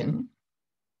vocation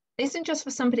isn't just for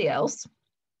somebody else,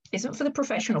 isn't for the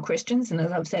professional Christians. And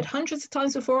as I've said hundreds of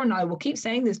times before, and I will keep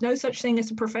saying, there's no such thing as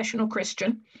a professional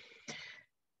Christian.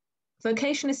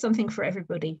 Vocation is something for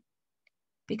everybody,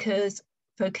 because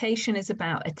vocation is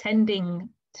about attending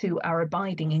to our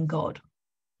abiding in God.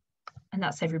 And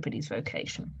that's everybody's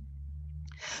vocation.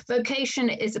 Vocation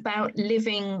is about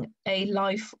living a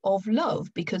life of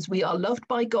love, because we are loved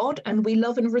by God and we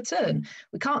love in return.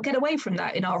 We can't get away from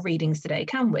that in our readings today,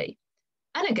 can we?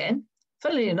 And again,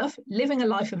 funnily enough, living a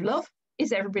life of love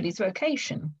is everybody's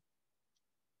vocation.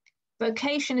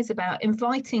 Vocation is about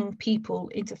inviting people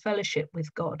into fellowship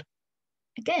with God.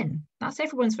 Again, that's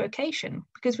everyone's vocation,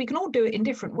 because we can all do it in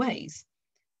different ways.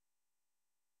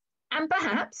 And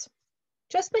perhaps,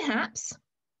 just perhaps,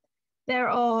 there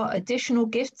are additional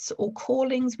gifts or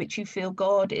callings which you feel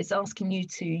God is asking you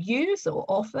to use or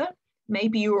offer.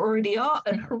 Maybe you already are,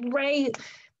 and hooray,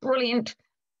 brilliant.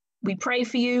 We pray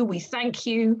for you, we thank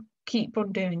you, keep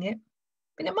on doing it.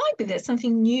 But it might be there's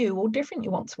something new or different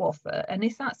you want to offer. And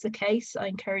if that's the case, I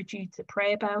encourage you to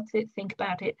pray about it, think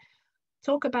about it,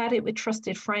 talk about it with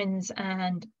trusted friends,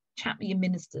 and chat with your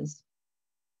ministers.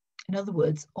 In other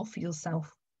words, offer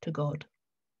yourself to God.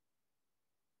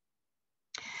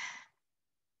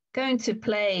 Going to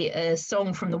play a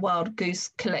song from the Wild Goose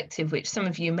Collective, which some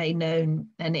of you may know,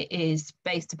 and it is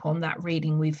based upon that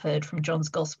reading we've heard from John's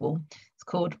Gospel. It's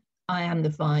called I Am the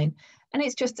Vine, and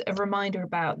it's just a reminder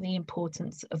about the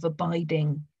importance of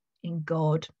abiding in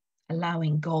God,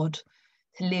 allowing God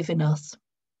to live in us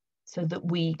so that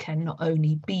we can not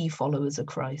only be followers of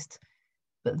Christ,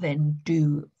 but then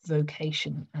do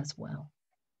vocation as well.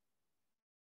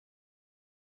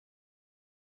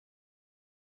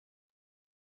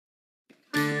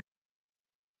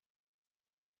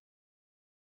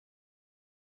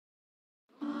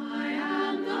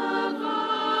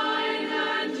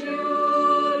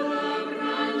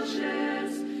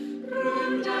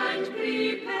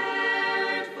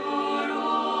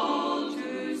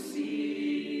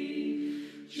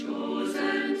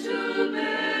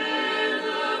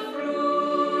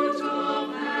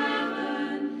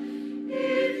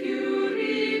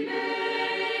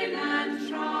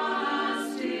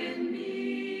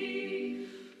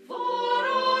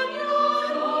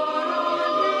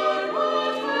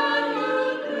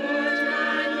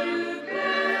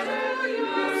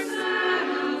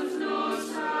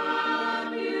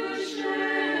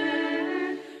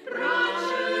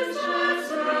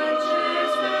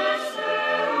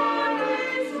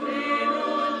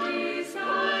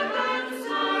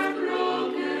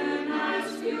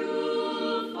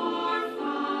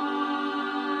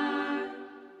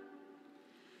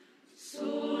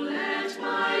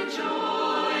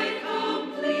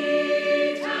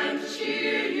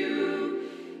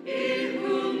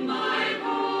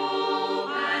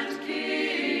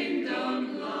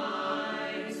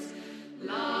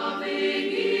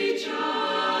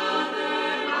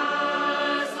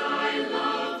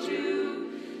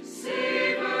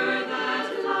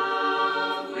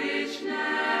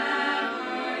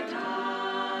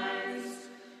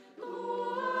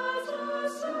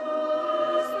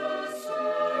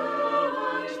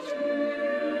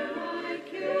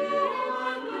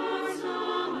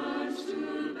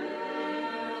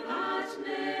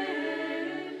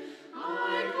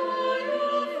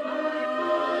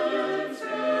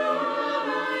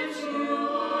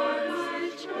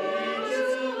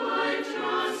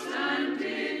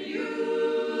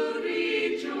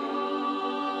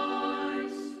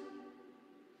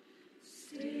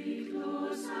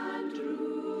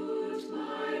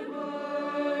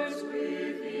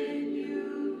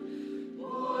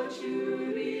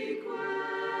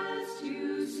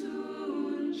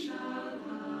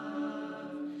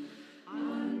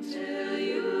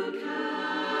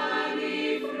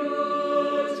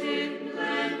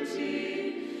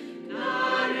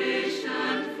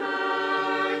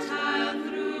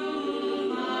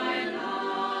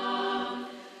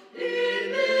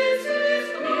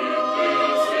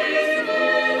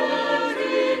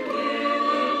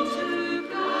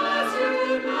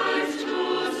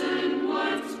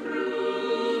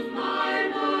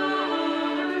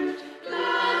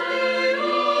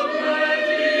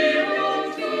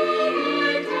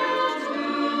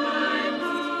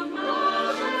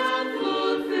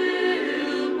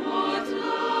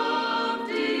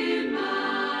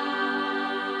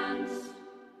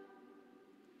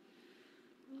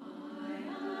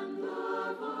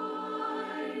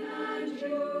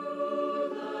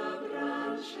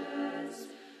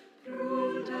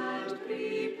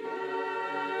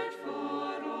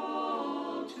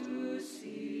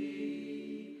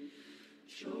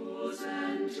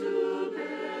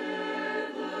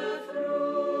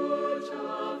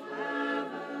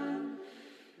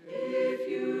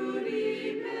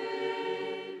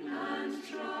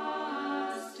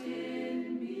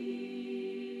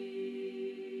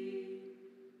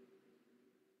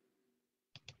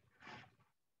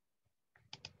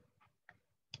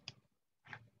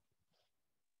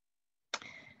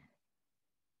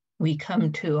 We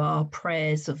come to our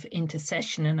prayers of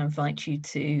intercession and invite you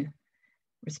to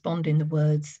respond in the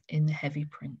words in the heavy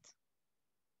print.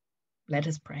 Let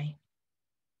us pray.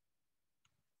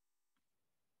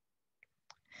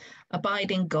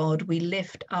 Abiding God, we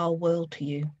lift our world to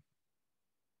you,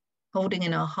 holding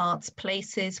in our hearts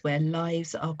places where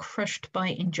lives are crushed by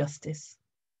injustice,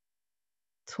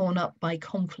 torn up by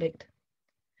conflict,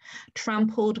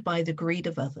 trampled by the greed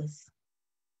of others.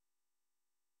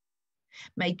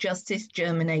 May justice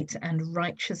germinate and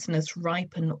righteousness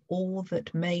ripen all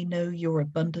that may know your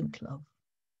abundant love.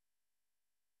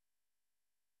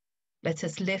 Let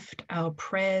us lift our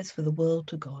prayers for the world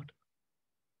to God.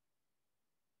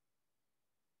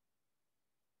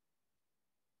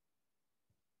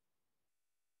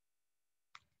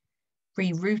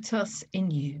 Reroot us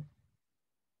in you,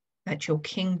 that your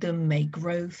kingdom may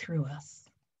grow through us.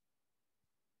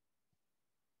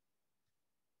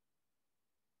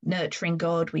 Nurturing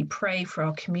God, we pray for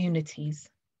our communities,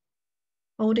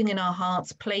 holding in our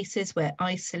hearts places where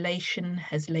isolation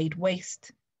has laid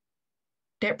waste,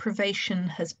 deprivation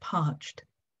has parched,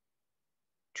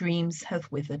 dreams have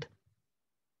withered.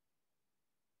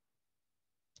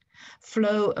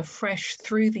 Flow afresh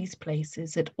through these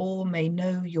places that all may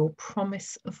know your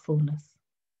promise of fullness.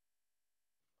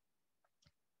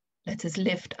 Let us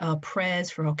lift our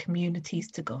prayers for our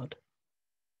communities to God.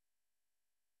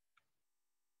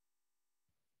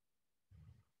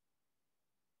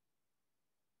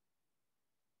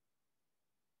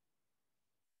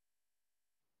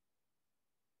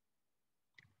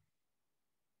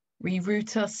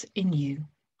 Reroot us in you,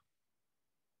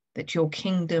 that your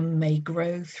kingdom may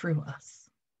grow through us.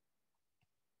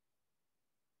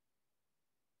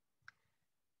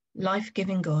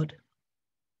 Life-giving God,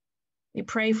 we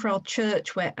pray for our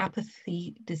church where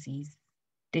apathy diseases.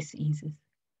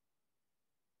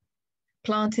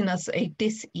 Plant in us a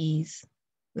dis-ease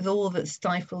with all that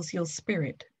stifles your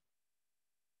spirit,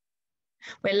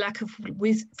 where lack of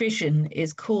vision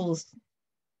is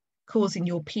causing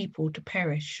your people to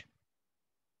perish.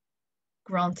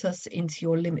 Grant us into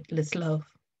your limitless love.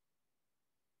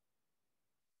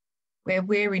 Where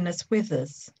weariness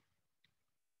withers,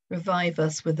 revive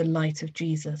us with the light of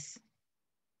Jesus.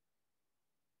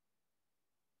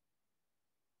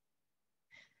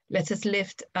 Let us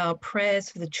lift our prayers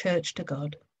for the church to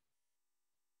God.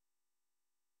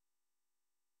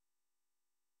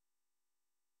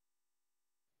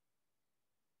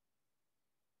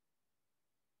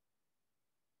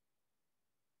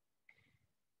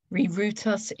 Reroot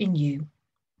us in you,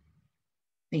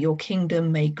 that your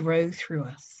kingdom may grow through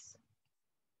us.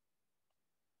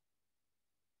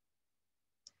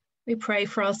 We pray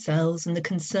for ourselves and the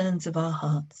concerns of our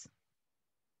hearts.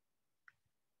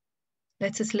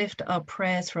 Let us lift our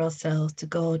prayers for ourselves to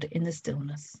God in the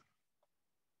stillness.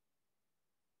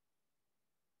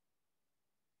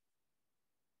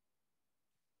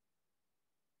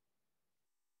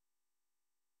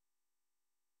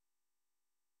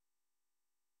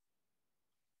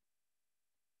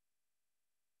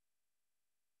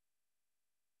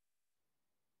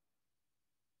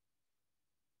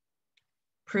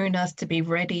 Prune us to be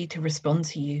ready to respond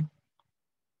to you.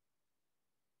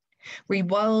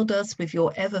 Rewild us with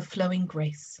your ever-flowing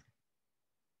grace.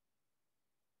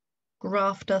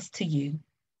 Graft us to you,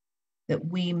 that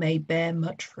we may bear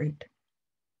much fruit.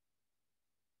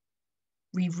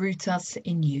 Reroot us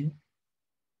in you,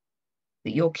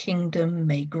 that your kingdom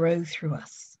may grow through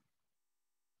us.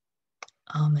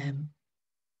 Amen.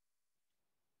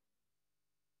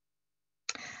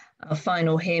 Our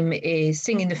final hymn is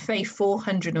Singing the Faith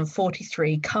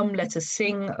 443, Come, let us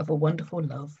sing of a wonderful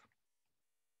love.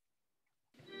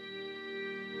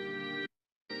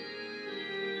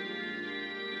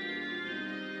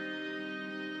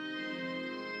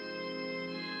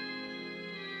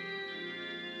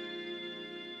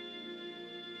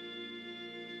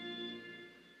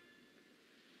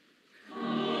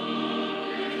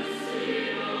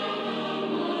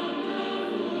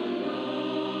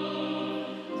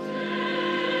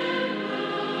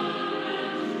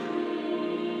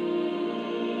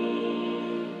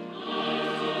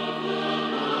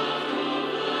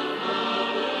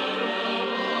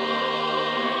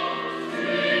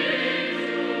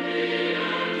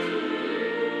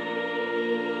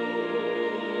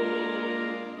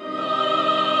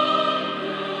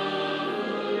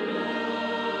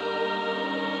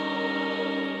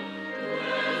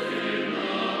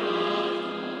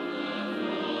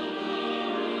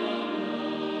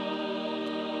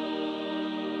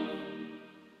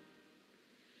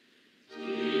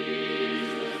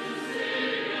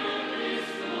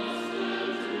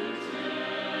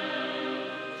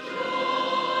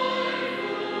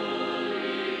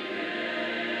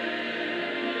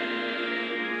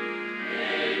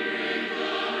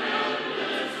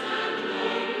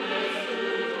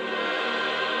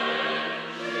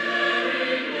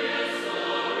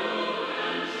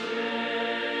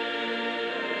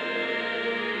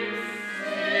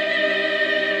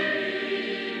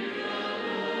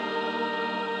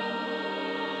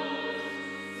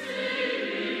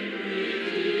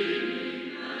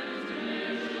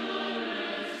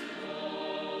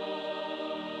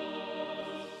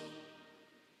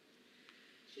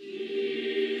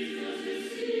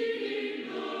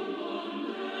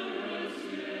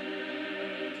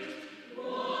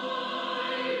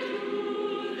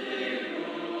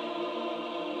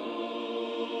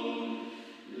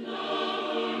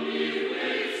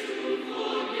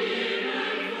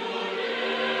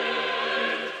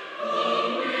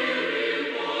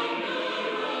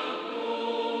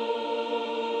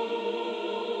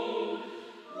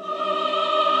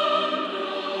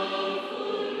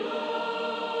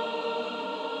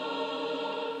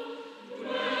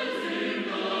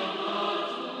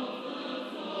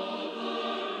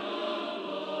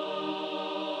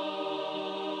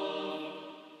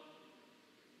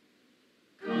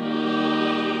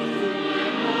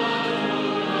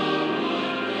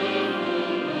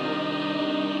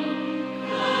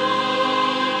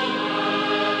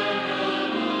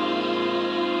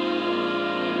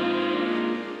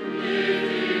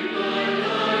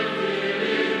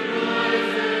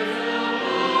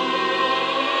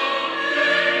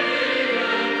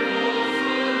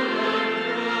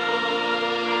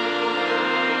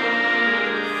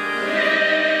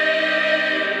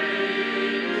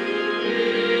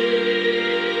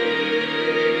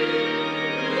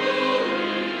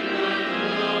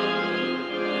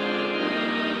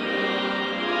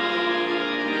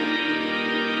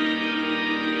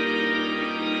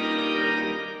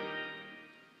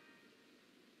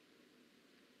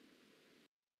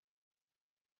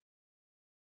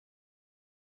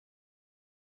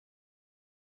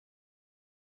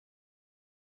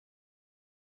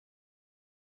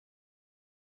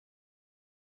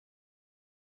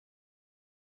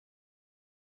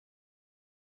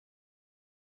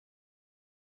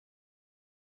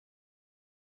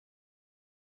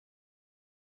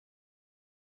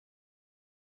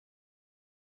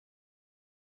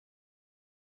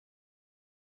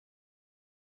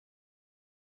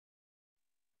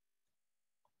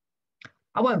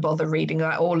 I won't bother reading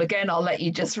that all again. I'll let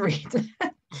you just read.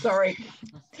 Sorry.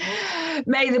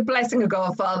 May the blessing of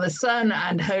God, Father, Son,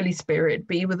 and Holy Spirit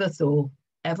be with us all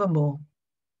evermore.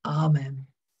 Amen.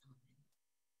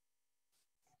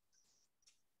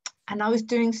 And I was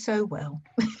doing so well.